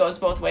it that it goes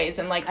both ways.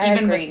 And, like,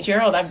 even with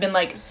Gerald, I've been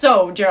like,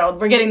 so,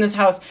 Gerald, we're getting this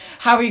house.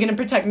 How are you going to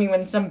protect me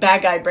when some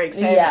bad guy breaks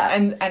in? Yeah.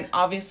 And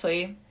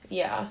obviously,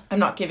 I'm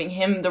not giving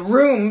him the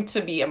room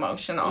to be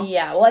emotional.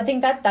 Yeah, well, I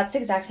think that's the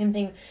exact same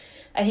thing.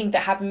 I think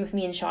that happened with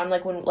me and Sean,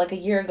 like, when, like, a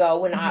year ago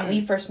when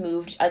we first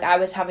moved. Like, I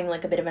was having,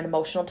 like, a bit of an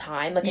emotional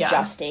time, like,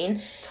 adjusting.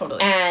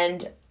 Totally.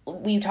 And...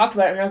 we talked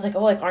about it, and I was like,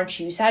 oh, like, aren't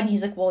you sad? And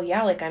he's like, well,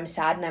 yeah, like, I'm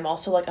sad, and I'm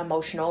also, like,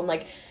 emotional, and,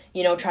 like,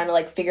 trying to,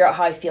 like, figure out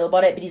how I feel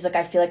about it, but he's like,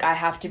 I feel like I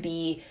have to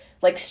be,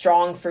 like,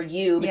 strong for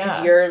you,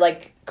 because you're,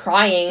 like,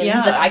 crying, and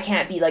he's like, I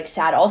can't be, like,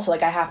 sad also,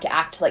 like, I have to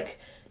act, like,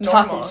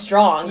 tough and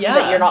strong, so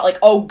that you're not like,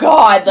 oh,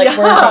 God, like,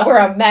 we're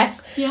a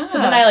mess. So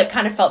then I, like,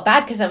 kind of felt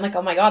bad, because I'm like,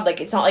 oh, my God,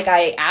 like, it's not like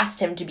I asked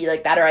him to be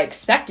like that, or I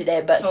expected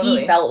it, but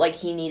he felt like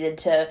he needed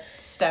to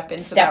step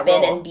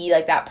in and be,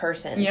 like, that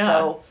person,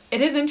 so... It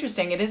is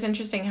interesting. It is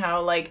interesting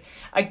how, like,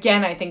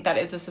 again, I think that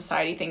is a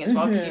society thing as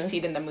well, because you see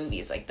it in the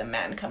movies, like, the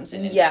man comes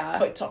in and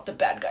fights off the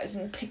bad guys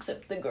and picks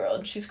up the girl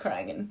and she's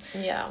crying.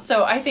 And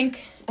so I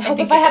think... I hope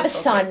if I have a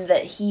son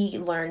that he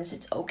learns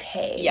it's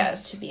okay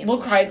to be emotional.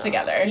 We'll cry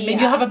together. Yeah.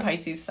 Maybe you'll have a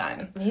Pisces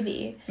son.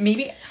 Maybe.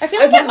 I feel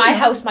like in my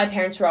house, my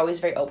parents were always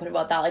very open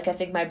about that. Like, I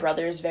think my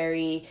brother's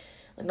very...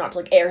 not to,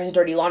 like, air his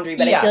dirty laundry,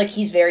 but I feel like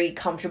he's very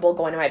comfortable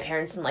going to my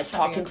parents and, like,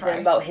 talking to them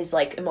about his,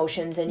 like,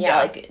 emotions and,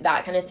 like,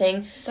 that kind of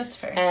thing. That's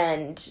fair.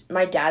 And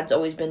my dad's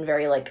always been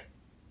very, like,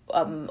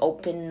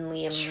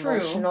 openly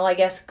emotional, I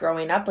guess,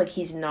 growing up. Like,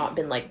 he's not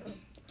been, like,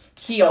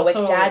 stoic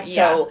dad,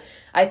 so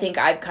I think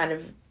I've kind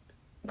of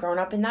grown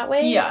up in that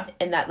way. Yeah.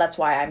 And that's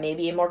why I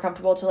maybe am more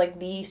comfortable to, like,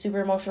 be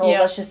super emotional. Yeah.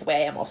 That's just the way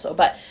I am also,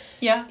 but...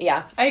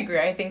 Yeah. I agree.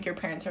 I think your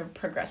parents are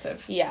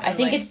progressive. Yeah, I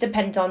think it's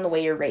depends on the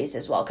way you're raised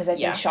as well, because I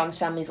think Sean's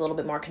family's a little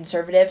bit more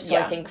conservative, so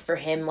I think for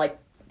him, like,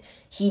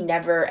 he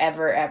never,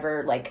 ever,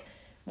 ever, like,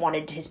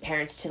 wanted his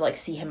parents to, like,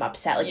 see him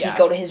upset. Like, he'd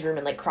go to his room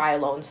and, like, cry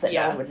alone so that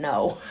no one would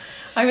know.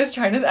 I was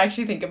trying to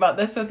actually think about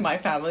this with my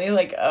family,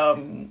 like,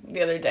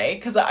 the other day,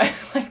 because I,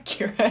 like,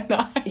 Kira and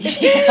I...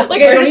 Yeah, like,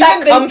 where did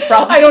that come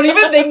from? I don't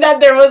even think that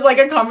there was, like,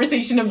 a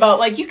conversation about,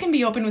 like, you can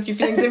be open with your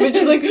feelings. It was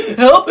just, like,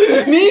 help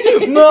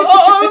me,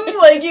 Mom!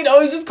 Like, you know,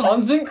 it was just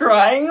constant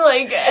crying,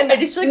 like, and I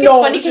just feel like it's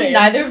funny because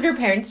neither of your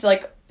parents,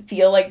 like,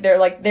 feel like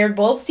they're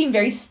both seem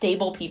very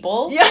stable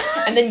people. Yeah.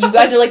 And then you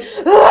guys are like...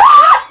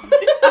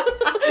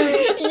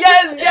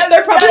 Yes,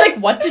 they're probably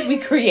like, what did we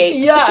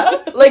create?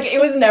 Yeah, like, it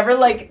was never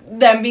like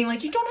them being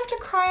like, you don't have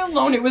to cry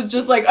alone. It was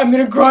just like, I'm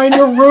gonna cry in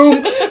your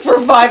room for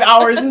 5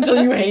 hours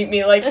until you hate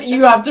me. Like,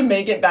 you have to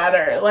make it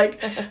better.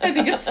 Like, I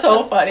think it's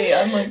so funny.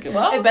 I'm like,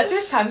 well, I bet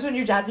there's times when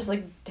your dad was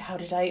like, how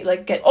did I,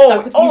 like, get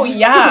stuck with these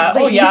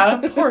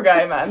ladies? Poor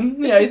guy,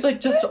 man. Yeah, he's like,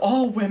 just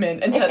all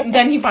women. And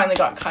then he finally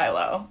got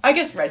Kylo. I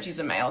guess Reggie's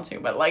a male too,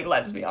 but, like,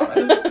 let's be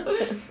honest.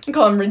 I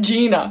call him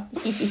Regina.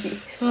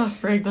 Oh,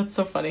 frig, that's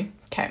so funny.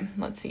 Okay,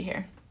 let's see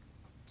here.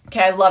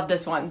 Okay, I love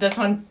this one. This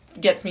one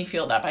gets me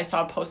fueled up. I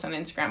saw a post on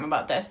Instagram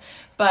about this.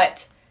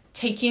 But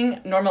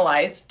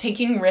normalize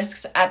taking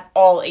risks at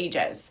all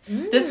ages.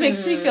 This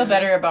makes me feel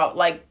better about,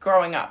 like,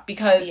 growing up.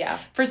 Because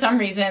for some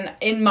reason,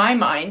 in my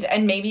mind,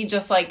 and maybe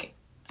just, like,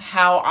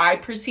 how I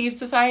perceive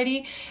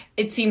society,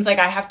 it seems like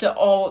I have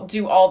to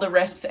do all the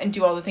risks and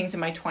do all the things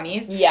in my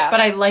 20s. Yeah. But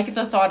I like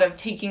the thought of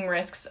taking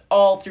risks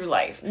all through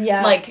life.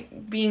 Yeah.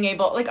 Like, being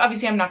able... Like,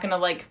 obviously, I'm not going to,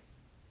 like...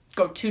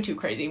 go too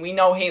crazy. We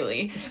know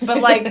Haley. But,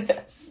 like,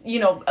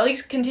 you know, at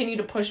least continue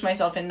to push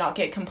myself and not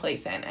get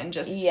complacent and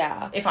just...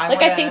 Yeah. If I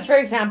I think, for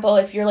example,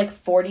 if you're, like,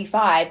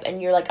 45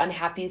 and you're, like,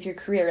 unhappy with your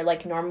career,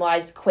 like,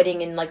 normalize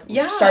quitting and, like,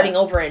 starting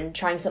over and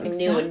trying something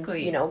new and,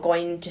 you know,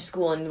 going to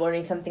school and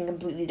learning something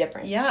completely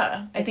different.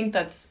 Yeah. I think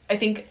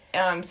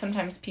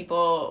sometimes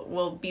people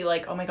will be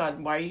like, oh my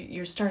God, why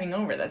you're starting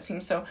over? That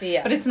seems so...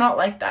 Yeah. But it's not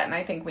like that. And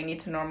I think we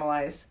need to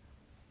normalize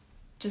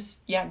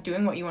just,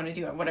 doing what you want to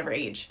do at whatever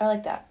age. I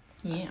like that.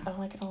 Yeah. I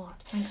like it a lot.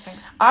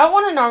 Thanks. I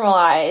want to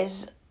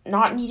normalize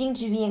not needing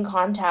to be in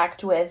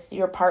contact with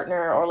your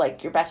partner or,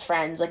 like, your best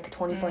friends, like,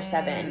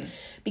 24/7.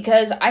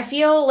 Because I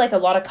feel like a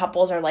lot of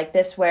couples are like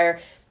this,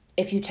 where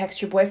if you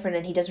text your boyfriend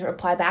and he doesn't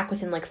reply back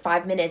within, like,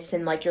 5 minutes,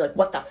 then, like, you're like,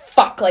 what the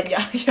fuck? Like,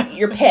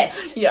 you're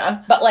pissed.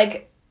 Yeah. But,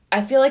 like,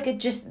 I feel like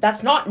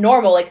that's not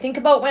normal. Like, think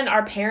about when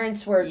our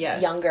parents were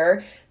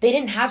younger. They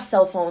didn't have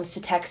cell phones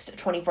to text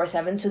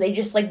 24/7, so they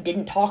just, like,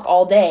 didn't talk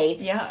all day.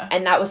 Yeah.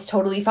 And that was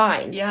totally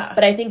fine. Yeah.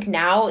 But I think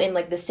now, in,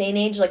 like, this day and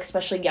age, like,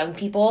 especially young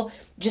people,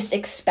 just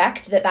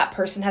expect that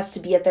person has to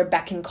be at their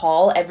beck and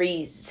call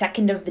every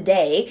second of the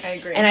day. I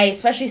agree. And I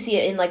especially see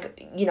it in,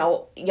 like, you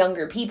know,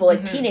 younger people,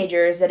 like,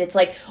 teenagers, that it's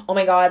like, oh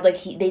my God,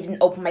 like, they didn't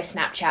open my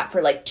Snapchat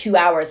for, like, 2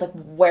 hours. Like,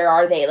 where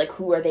are they? Like,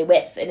 who are they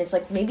with? And it's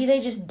like, maybe they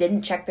just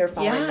didn't check their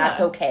phone, and that's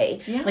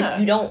okay. Yeah.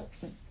 Like, you don't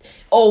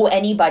owe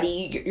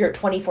anybody your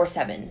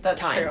 24/7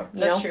 That's time. True.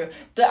 That's true.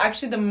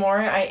 The more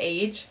I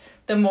age,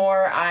 the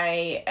more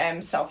I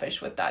am selfish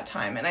with that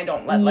time, and I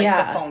don't let, like,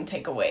 the phone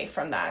take away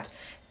from that.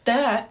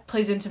 That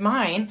plays into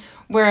mine,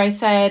 where I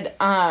said,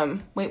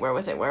 wait, where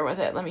was it?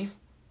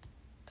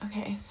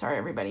 Okay, sorry,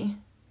 everybody.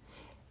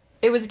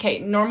 It was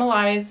okay.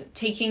 Normalize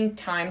taking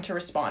time to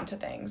respond to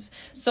things.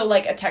 So,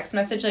 like, a text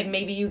message, like,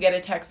 maybe you get a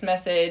text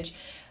message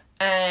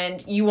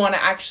and you want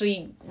to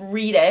actually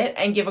read it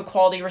and give a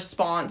quality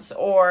response,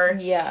 or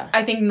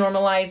I think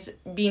normalize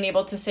being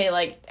able to say,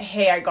 like,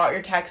 hey, I got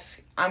your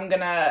text, I'm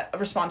gonna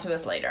respond to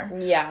this later.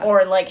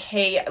 Or, like,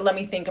 hey, let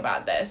me think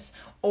about this.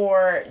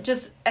 Or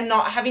just, and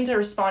not having to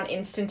respond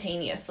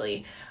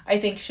instantaneously, I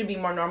think should be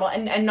more normal,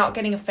 and not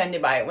getting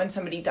offended by it when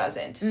somebody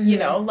doesn't, you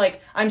know?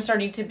 Like, I'm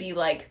starting to be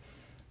like,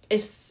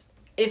 if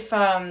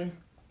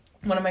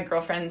one of my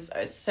girlfriends,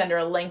 send her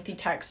a lengthy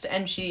text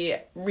and she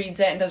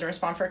reads it and doesn't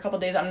respond for a couple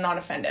of days, I'm not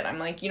offended. I'm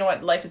like, you know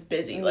what, life is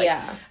busy. Like,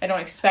 I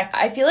don't expect...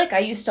 I feel like I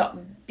used to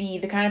be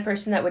the kind of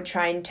person that would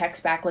try and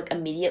text back, like,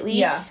 immediately.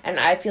 Yeah. And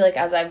I feel like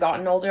as I've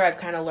gotten older, I've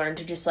kind of learned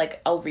to just,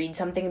 like, I'll read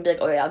something and be like,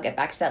 oh yeah, I'll get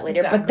back to that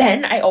later. Exactly. But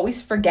then I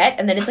always forget,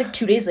 and then it's, like,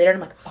 2 days later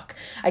and I'm like, fuck,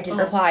 I didn't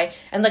reply.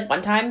 And, like,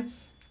 one time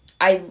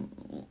I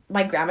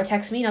my grandma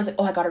texted me and I was like,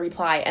 oh, I gotta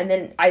reply. And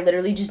then I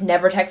literally just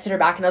never texted her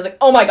back and I was like,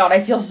 oh my God,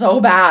 I feel so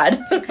bad.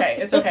 It's okay.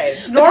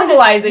 It's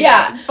normalizing.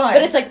 Yeah. It's fine.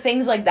 But it's like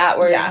things like that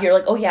where you're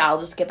like, oh yeah, I'll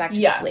just get back to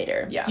this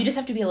later. Yeah. You just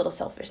have to be a little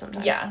selfish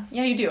sometimes. Yeah.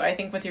 Yeah, you do. I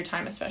think with your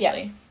time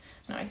especially. Yeah.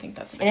 No, I think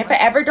that's a big And if I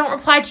ever don't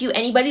reply to you,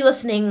 anybody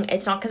listening,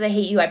 it's not because I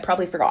hate you. I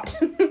probably forgot.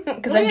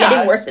 Because I'm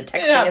getting worse at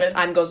texting as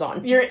time goes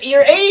on. You're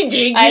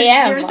aging. I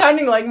am. You're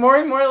sounding like more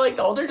and more like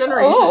the older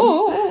generation.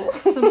 Oh.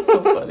 That's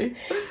so funny.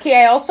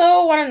 Okay, I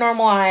also want to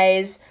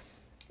normalize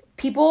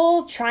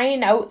people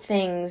trying out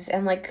things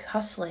and like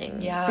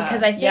hustling. Yeah.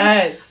 Because I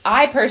think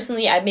I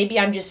personally, maybe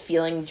I'm just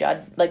feeling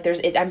judged. Like this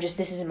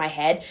is in my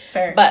head.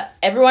 Fair. But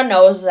everyone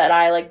knows that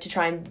I like to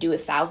try and do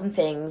 1,000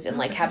 things and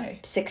That's have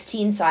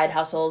 16 side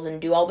hustles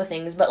and do all the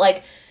things. But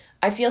like,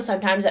 I feel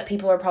sometimes that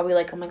people are probably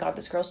like, oh my God,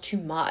 this girl's too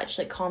much.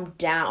 Like, calm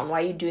down.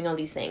 Why are you doing all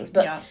these things?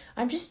 But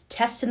I'm just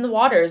testing the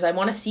waters. I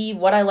want to see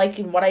what I like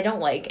and what I don't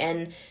like.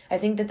 And I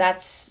think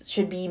that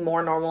should be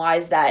more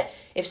normalized, that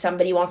if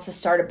somebody wants to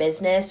start a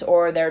business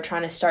or they're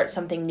trying to start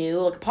something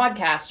new, like a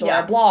podcast or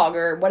a blog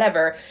or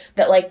whatever,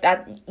 that like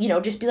that,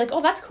 just be like,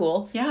 oh, that's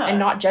cool. Yeah. And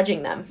not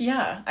judging them.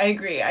 Yeah, I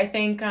agree. I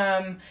think,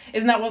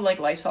 isn't that what like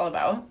life's all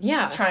about?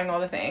 Yeah. Trying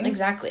all the things.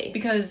 Exactly.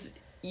 Because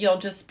you'll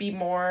just be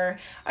more,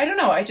 I don't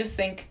know, I just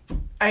think,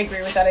 I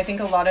agree with that. I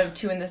think a lot of,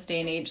 too, in this day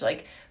and age,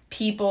 like,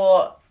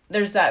 people,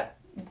 there's that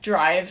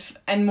drive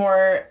and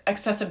more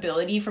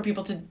accessibility for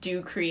people to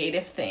do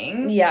creative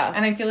things. Yeah.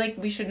 And I feel like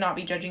we should not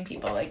be judging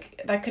people.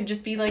 Like, that could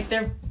just be, like,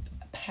 their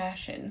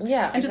passion.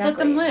 Yeah, and just let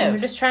them live. And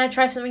we're just trying to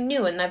try something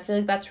new, and I feel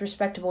like that's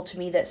respectable to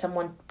me, that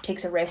someone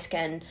takes a risk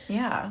and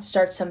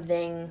starts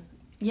something.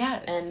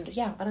 Yes. And,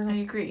 I don't know. I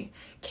agree.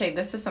 Okay,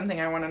 this is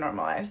something I want to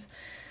normalize.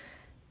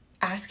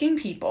 Asking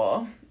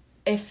people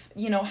if,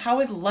 how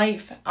is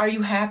life? Are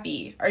you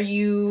happy? Are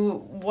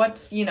you,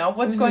 what's going on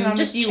with you?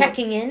 Just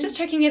checking in. Just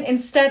checking in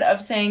instead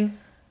of saying,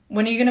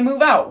 when are you going to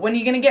move out? When are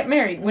you going to get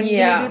married? When are you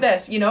going to do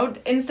this?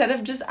 Instead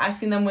of just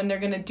asking them when they're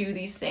going to do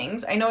these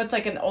things. I know it's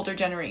like an older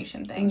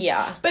generation thing.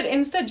 Yeah. But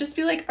instead just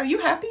be like, are you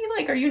happy?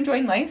 Like, are you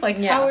enjoying life? Like,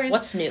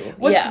 what's new?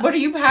 What are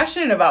you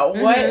passionate about?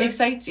 What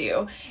excites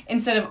you?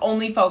 Instead of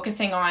only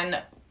focusing on,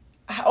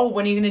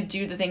 when are you going to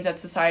do the things that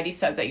society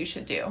says that you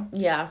should do?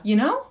 Yeah.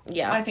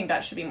 Yeah. I think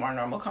that should be more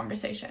normal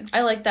conversation.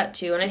 I like that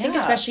too. And I think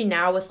especially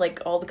now with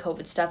like all the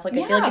COVID stuff, like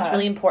I feel like it's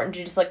really important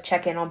to just like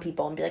check in on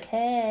people and be like,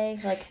 hey,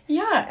 like.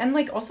 Yeah. And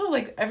like also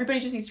like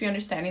everybody just needs to be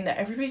understanding that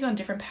everybody's on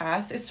different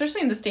paths,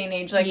 especially in this day and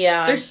age. Like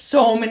there's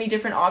so many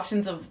different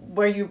options of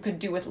where you could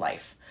do with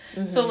life.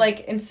 Mm-hmm. So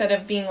like instead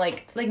of being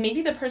like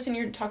maybe the person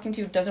you're talking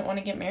to doesn't want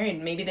to get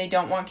married. Maybe they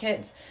don't want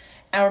kids.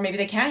 Or maybe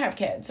they can't have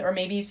kids, or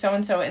maybe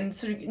so-and-so, and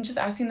so just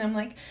asking them,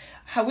 like,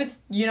 how is,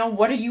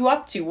 what are you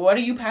up to? What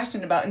are you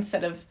passionate about?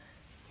 Instead of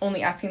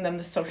only asking them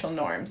the social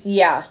norms.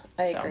 Yeah,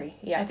 I agree.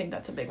 Yeah. I think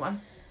that's a big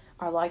one.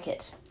 I like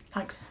it.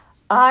 Thanks.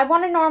 I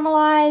want to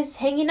normalize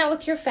hanging out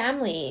with your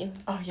family.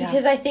 Oh, yeah.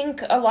 Because I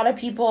think a lot of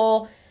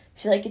people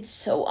feel like it's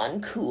so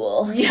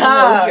uncool to hang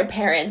out with your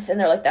parents, and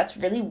they're like, that's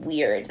really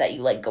weird that you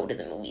like go to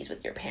the movies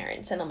with your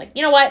parents. And I'm like,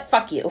 you know what,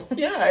 fuck you.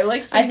 Yeah, I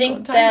like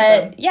spending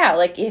time with them.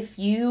 Like if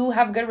you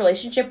have a good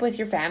relationship with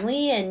your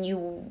family and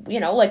you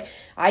like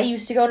I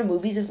used to go to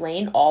movies with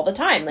Lane all the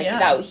time,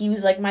 like he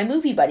was like my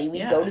movie buddy.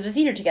 We'd go to the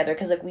theater together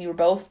because like we were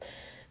both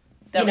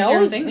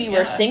we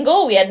were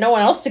single, we had no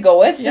one else to go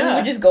with, so we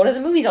would just go to the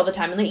movies all the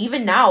time. And like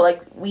even now,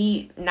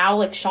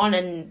 like Sean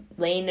and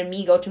Lane and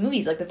me go to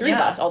movies, like the three of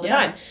us all the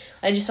time.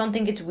 I just don't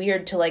think it's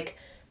weird to like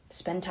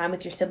spend time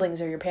with your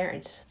siblings or your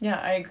parents. Yeah,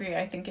 I agree.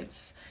 I think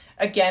it's,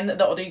 again,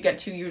 the older you get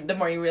to, the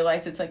more you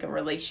realize it's like a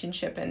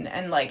relationship,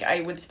 and like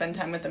I would spend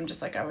time with them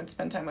just like I would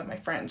spend time with my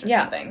friends or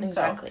something.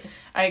 Exactly. So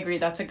I agree,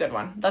 that's a good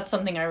one. That's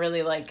something I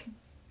really like,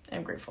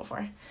 I'm grateful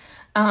for.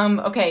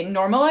 Okay,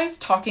 normalize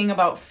talking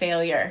about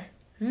failure.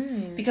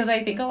 Because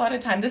I think a lot of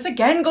time, this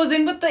again goes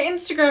in with the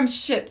Instagram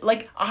shit.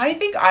 Like, I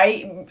think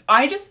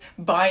I just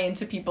buy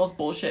into people's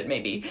bullshit,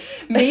 maybe.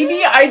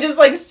 Maybe I just,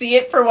 like, see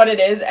it for what it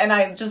is, and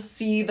I just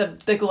see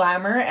the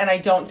glamour, and I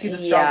don't see the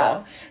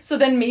struggle. So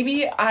then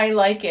maybe I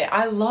like it.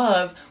 I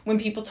love when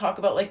people talk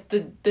about, like,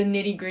 the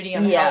nitty-gritty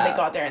on how they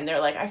got there, and they're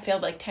like, I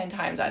failed, like, 10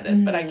 times at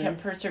this, but I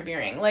kept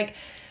persevering. Like,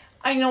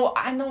 I know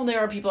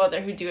there are people out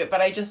there who do it,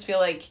 but I just feel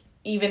like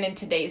even in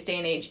today's day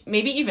and age,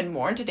 maybe even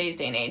more in today's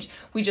day and age,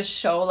 we just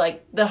show,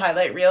 like, the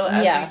highlight reel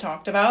as we've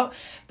talked about.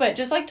 But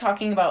just, like,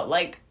 talking about,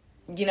 like,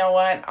 you know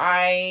what,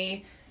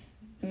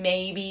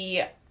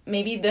 maybe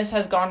this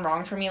has gone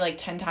wrong for me, like,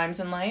 10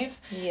 times in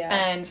life. Yeah.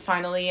 And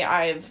finally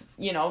I've,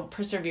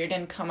 persevered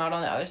and come out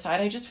on the other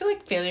side. I just feel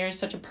like failure is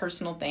such a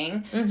personal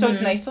thing. Mm-hmm. So it's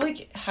nice to,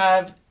 like,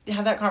 have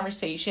that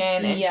conversation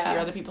and hear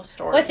other people's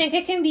stories. Well, I think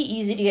it can be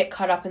easy to get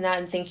caught up in that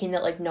and thinking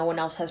that, like, no one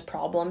else has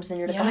problems. And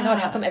you're like, oh my God,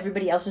 how come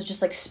everybody else is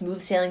just, like,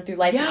 smooth sailing through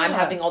life and I'm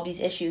having all these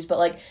issues? But,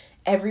 like,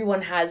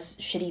 everyone has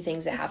shitty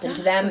things that happen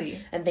to them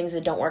and things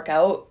that don't work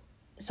out.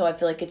 So I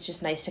feel like it's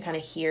just nice to kind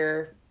of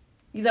hear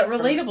that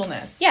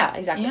relatableness. Yeah,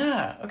 exactly.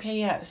 Yeah, okay,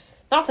 yes.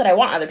 Not that I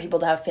want other people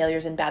to have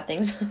failures and bad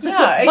things.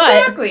 Yeah,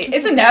 exactly.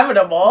 It's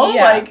inevitable.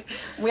 Yeah. Like,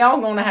 we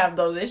all going to have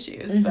those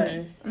issues. But,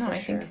 no, I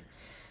think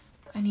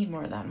I need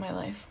more of that in my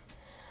life.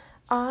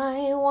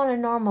 I want to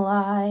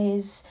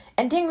normalize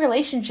ending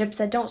relationships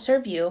that don't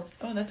serve you.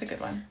 Oh, that's a good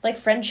one. Like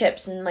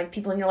friendships and like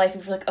people in your life,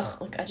 if you're like, oh,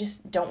 like, I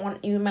just don't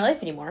want you in my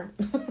life anymore.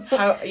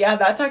 Yeah,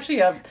 that's actually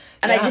a...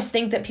 And I just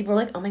think that people are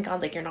like, oh my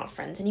God, like you're not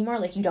friends anymore.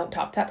 Like you don't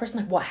talk to that person.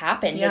 Like what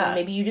happened? Yeah. Like,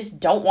 maybe you just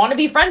don't want to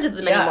be friends with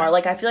them anymore.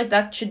 Like I feel like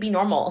that should be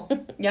normal.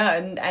 Yeah,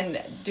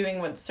 and doing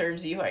what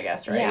serves you, I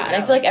guess, right? Yeah, and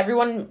I feel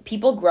like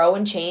people grow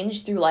and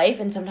change through life,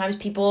 and sometimes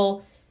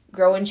people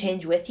grow and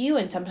change with you,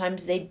 and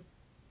sometimes they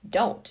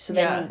don't. So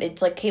then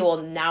it's like, okay, well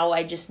now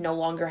I just no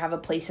longer have a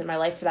place in my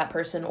life for that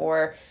person,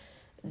 or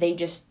they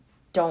just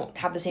don't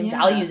have the same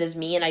values as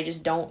me, and I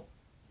just don't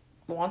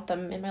want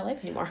them in my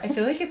life anymore. I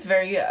feel like it's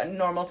very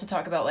normal to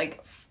talk about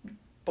like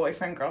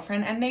boyfriend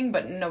girlfriend ending,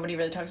 but nobody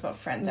really talks about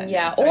friends ending.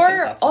 Yeah, so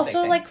or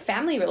also like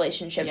family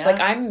relationships. Yeah.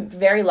 Like I'm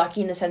very lucky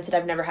in the sense that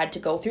I've never had to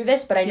go through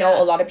this, but I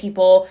know a lot of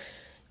people,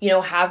 you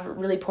know, have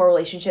really poor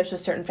relationships with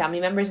certain family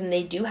members, and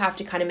they do have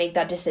to kind of make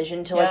that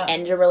decision to like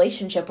end a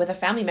relationship with a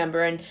family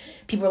member. And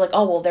people are like,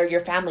 oh, well, they're your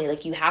family.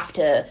 Like you have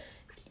to,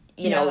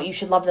 you know, you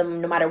should love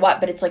them no matter what.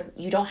 But it's like,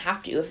 you don't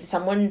have to. If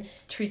someone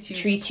treats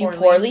you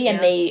poorly and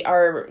they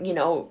are, you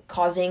know,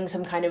 causing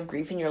some kind of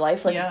grief in your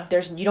life, like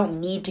you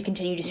don't need to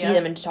continue to see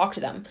them and to talk to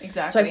them.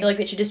 Exactly. So I feel like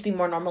it should just be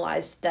more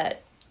normalized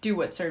that do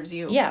what serves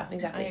you. Yeah,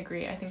 exactly. I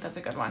agree. I think that's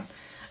a good one.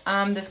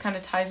 This kind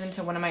of ties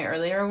into one of my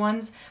earlier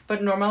ones,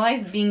 but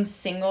normalize being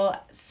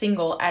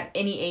single at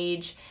any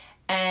age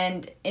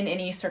and in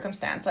any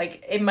circumstance.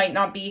 Like, it might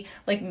not be,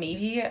 like,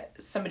 maybe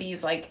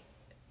somebody's, like,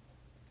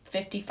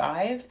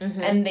 55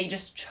 and they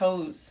just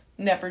chose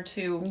never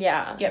to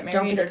get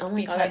married or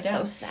be tied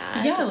down. So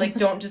sad. Yeah, like,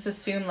 don't just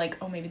assume, like,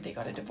 oh, maybe they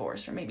got a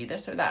divorce or maybe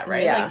this or that,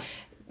 right? Yeah. Like,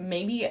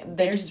 maybe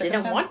they just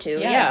didn't want to.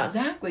 Yeah,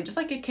 exactly. Just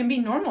like it can be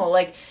normal.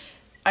 Like,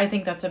 I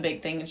think that's a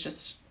big thing. It's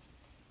just,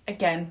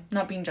 again,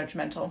 not being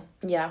judgmental.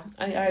 Yeah,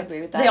 I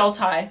agree with that. They all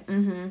tie.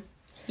 Mm-hmm.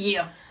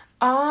 Yeah.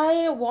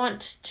 I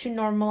want to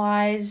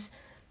normalize...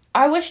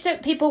 I wish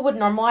that people would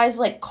normalize,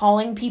 like,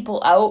 calling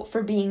people out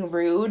for being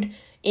rude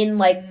in,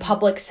 like,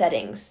 public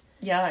settings.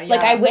 Yeah.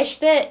 Like, I wish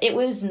that it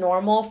was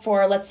normal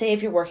for, let's say,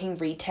 if you're working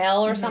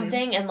retail or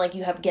something, and, like,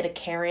 you get a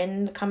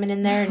Karen coming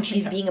in there, and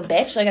she's being a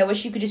bitch. Like, I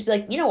wish you could just be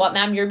like, you know what,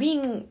 ma'am, you're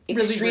being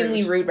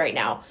extremely rude right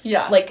now.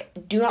 Yeah. Like,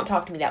 do not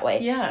talk to me that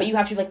way. Yeah. But you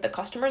have to be like, the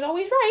customer's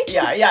always right.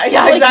 Yeah, so,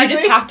 exactly. Like, you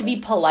just have to be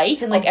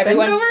polite, and, like,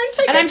 everyone... Bend over and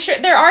take it. I'm sure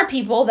there are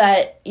people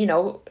that, you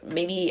know,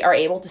 maybe are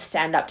able to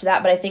stand up to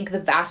that, but I think the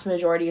vast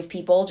majority of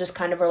people just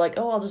kind of are like,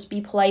 oh, I'll just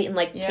be polite and,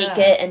 like, take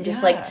it and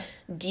just, like,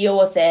 deal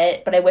with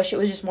it. But I wish it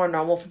was just more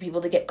normal for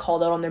people to get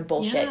called out on their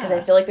bullshit, because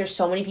I feel like there's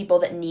so many people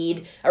that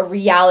need a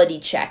reality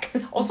check.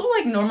 Also,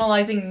 like,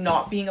 normalizing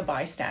not being a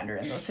bystander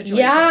in those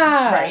situations,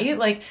 right?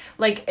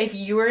 Like if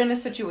you were in a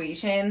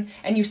situation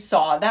and you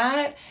saw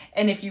that,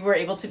 and if you were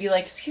able to be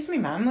like, excuse me,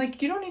 ma'am,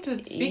 like, you don't need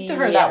to speak to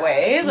her that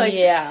way. Like,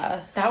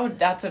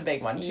 that's a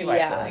big one too.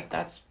 I feel like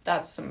that's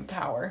some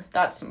power.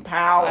 That's some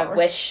power. I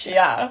wish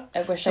I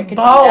could be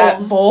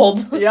that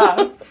bold.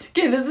 Yeah.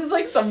 Okay, this is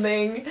like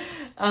something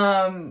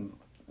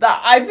that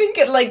I think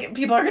like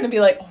people are gonna be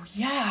like, oh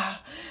yeah,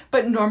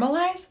 but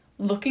normalize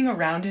looking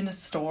around in a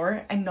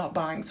store and not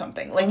buying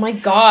something. Like, oh my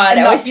God,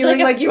 I was feeling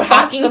like you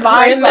have to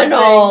buy something.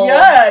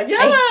 Yeah.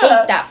 I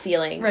hate that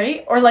feeling.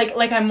 Right? Or like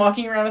I'm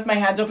walking around with my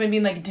hands open,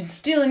 being like, didn't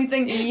steal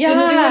anything. Yeah,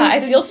 didn't do anything. I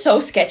feel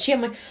so sketchy.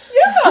 I'm like,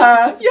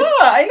 yeah,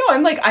 I know.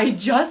 I'm like,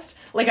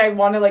 I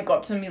want to, like, go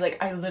up to them and be like,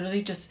 I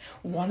literally just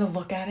want to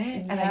look at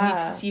it, and I need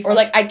to see if or,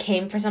 like, I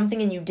came for something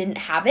and you didn't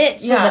have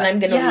it, so then I'm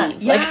gonna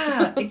leave.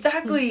 Yeah,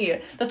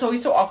 exactly. That's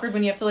always so awkward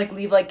when you have to, like,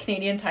 leave, like,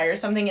 Canadian Tire or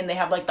something, and they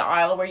have, like, the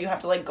aisle where you have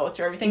to, like, go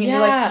through everything, and you're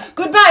like,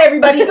 goodbye,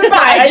 everybody, goodbye.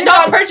 I did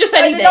not purchase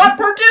anything.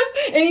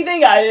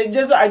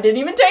 I didn't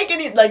even take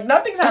any, like,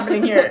 nothing's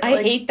happening here.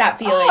 I hate that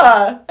feeling.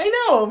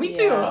 I know, me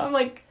too. I'm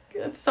like,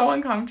 it's so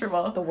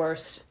uncomfortable. The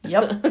worst.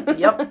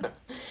 Yep.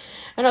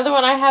 Another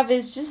one I have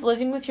is just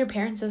living with your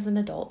parents as an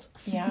adult.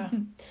 Yeah,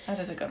 that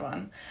is a good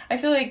one. I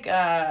feel like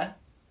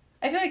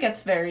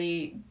it's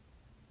very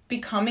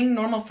becoming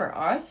normal for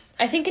us.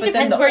 I think it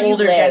depends where you live.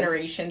 The older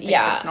generation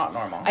thinks it's not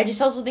normal. I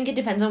just also think it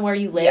depends on where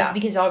you live,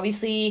 because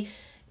obviously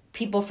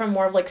people from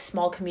more of, like,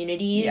 small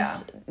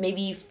communities,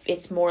 maybe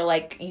it's more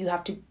like you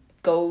have to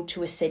go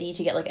to a city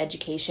to get, like,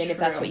 education. True. If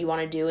that's what you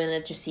want to do, and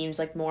it just seems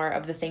like more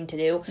of the thing to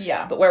do.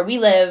 Yeah. But where we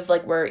live,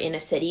 like, we're in a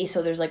city,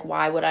 so there's, like,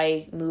 why would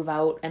I move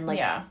out and, like,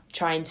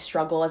 try and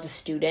struggle as a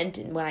student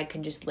when I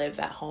can just live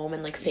at home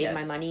and, like, save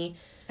my money?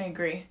 I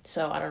agree.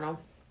 So I don't know.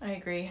 I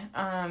agree.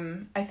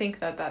 I think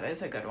that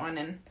is a good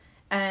one,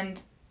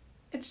 and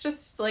it's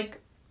just, like,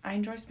 I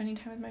enjoy spending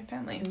time with my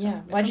family. So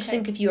well, I just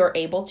think if you are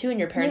able to, and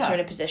your parents are in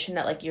a position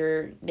that, like,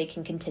 they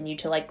can continue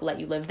to, like, let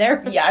you live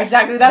there. Yeah,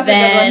 exactly. That's a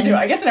good one too.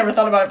 I guess I never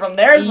thought about it from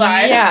their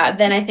side. Yeah,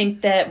 then I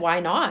think that why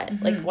not?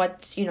 Mm-hmm. Like,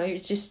 what's, you know,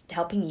 it's just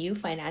helping you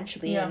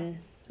financially, and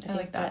I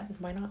like that.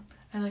 Why not?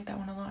 I like that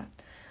one a lot.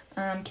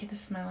 Okay,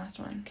 this is my last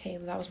one. Okay,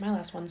 well, that was my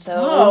last one.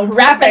 So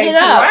wrapping it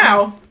up.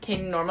 Wow. Okay,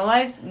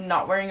 normalize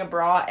not wearing a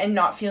bra and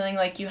not feeling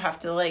like you have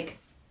to, like,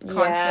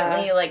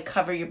 constantly like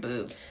cover your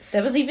boobs.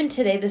 That was even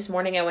today. This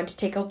morning I went to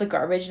take out the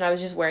garbage and I was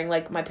just wearing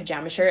like my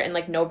pajama shirt and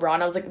like no bra,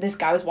 and I was like, this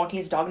guy was walking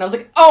his dog and I was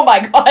like, oh my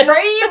god,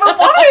 right? But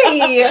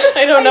why?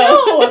 I don't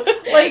know.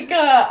 Like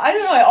I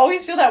don't know, I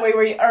always feel that way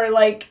where you are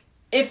like,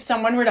 if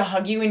someone were to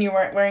hug you and you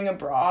weren't wearing a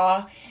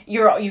bra,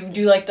 you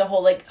do like the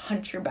whole like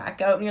hunch your back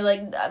out and you're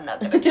like, I'm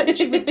not gonna touch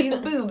you with these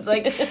boobs.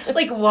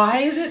 Like why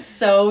is it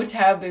so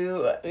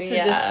taboo to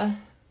just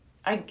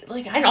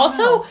and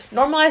also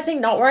normalizing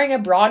not wearing a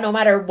bra no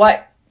matter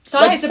what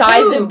size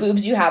of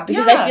boobs you have,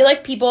 because I feel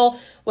like people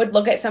would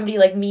look at somebody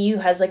like me who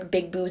has like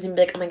big boobs and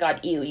be like, oh my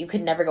god, ew, you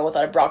could never go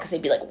without a bra, because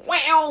they'd be like,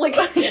 wow, like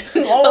but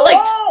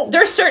like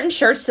there's certain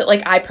shirts that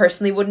like I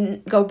personally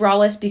wouldn't go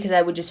braless because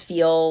I would just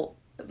feel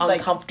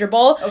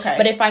uncomfortable. Okay.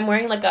 But if I'm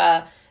wearing like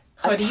a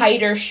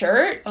tighter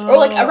shirt or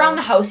like around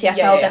the house,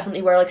 I'll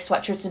definitely wear like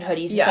sweatshirts and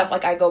hoodies and stuff.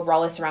 Like I go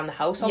braless around the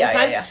house all the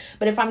time.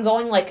 But if I'm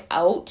going like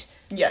out,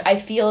 I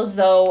feel as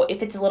though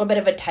if it's a little bit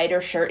of a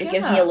tighter shirt, it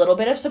gives me a little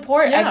bit of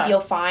support. I feel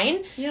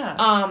fine.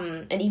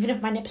 And even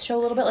if my nips show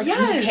a little bit, like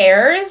who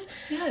cares?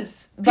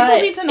 Yes. But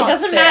people need to not it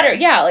doesn't stare. matter.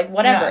 Yeah, like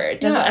whatever.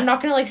 It doesn't. I'm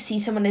not gonna like see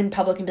someone in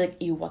public and be like,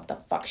 ew, what the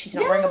fuck? She's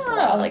not wearing a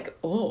bra. Like,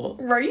 oh,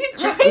 right?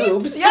 Just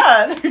boobs.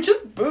 Yeah, they're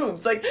just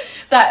boobs. Like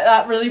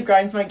that really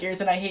grinds my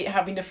gears, and I hate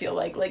having to feel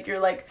like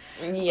you're like,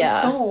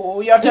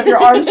 so you have to have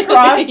your arms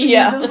crossed. And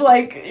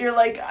you're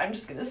like I'm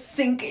just gonna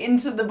sink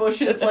into the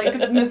bushes like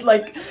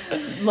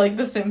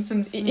the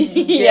Simpsons.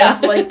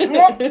 Like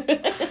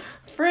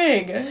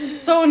frig.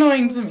 It's so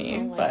annoying to me.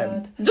 Oh but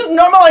God. Just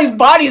normalize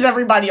bodies,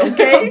 everybody,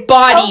 okay?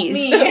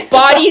 bodies.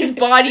 Bodies.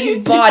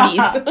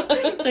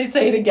 Should I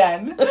say it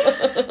again?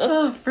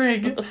 Oh,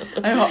 frig.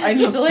 I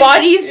need to like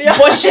bodies,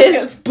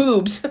 bushes,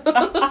 boobs.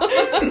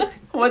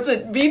 What's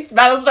it? Beats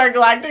Battlestar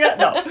Galactica?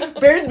 No.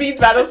 Bears beats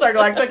Battlestar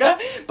Galactica,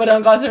 but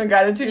on Gossip and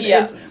Gratitude,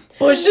 it's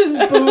bushes,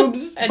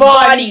 boobs, and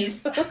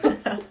bodies.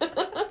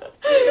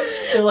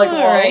 They're like,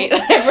 all right.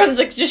 Everyone's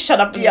like, just shut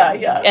up and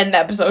end the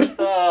episode.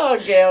 Oh,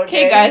 okay.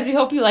 Okay, guys, we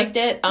hope you liked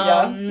it.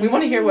 We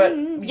want to hear what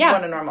you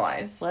want to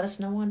normalize. Let us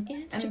know on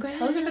Instagram. And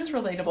tell us if it's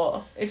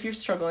relatable, if you're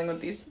struggling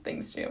with these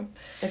things too.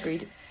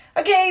 Agreed.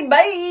 Okay,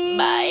 bye!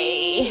 Bye!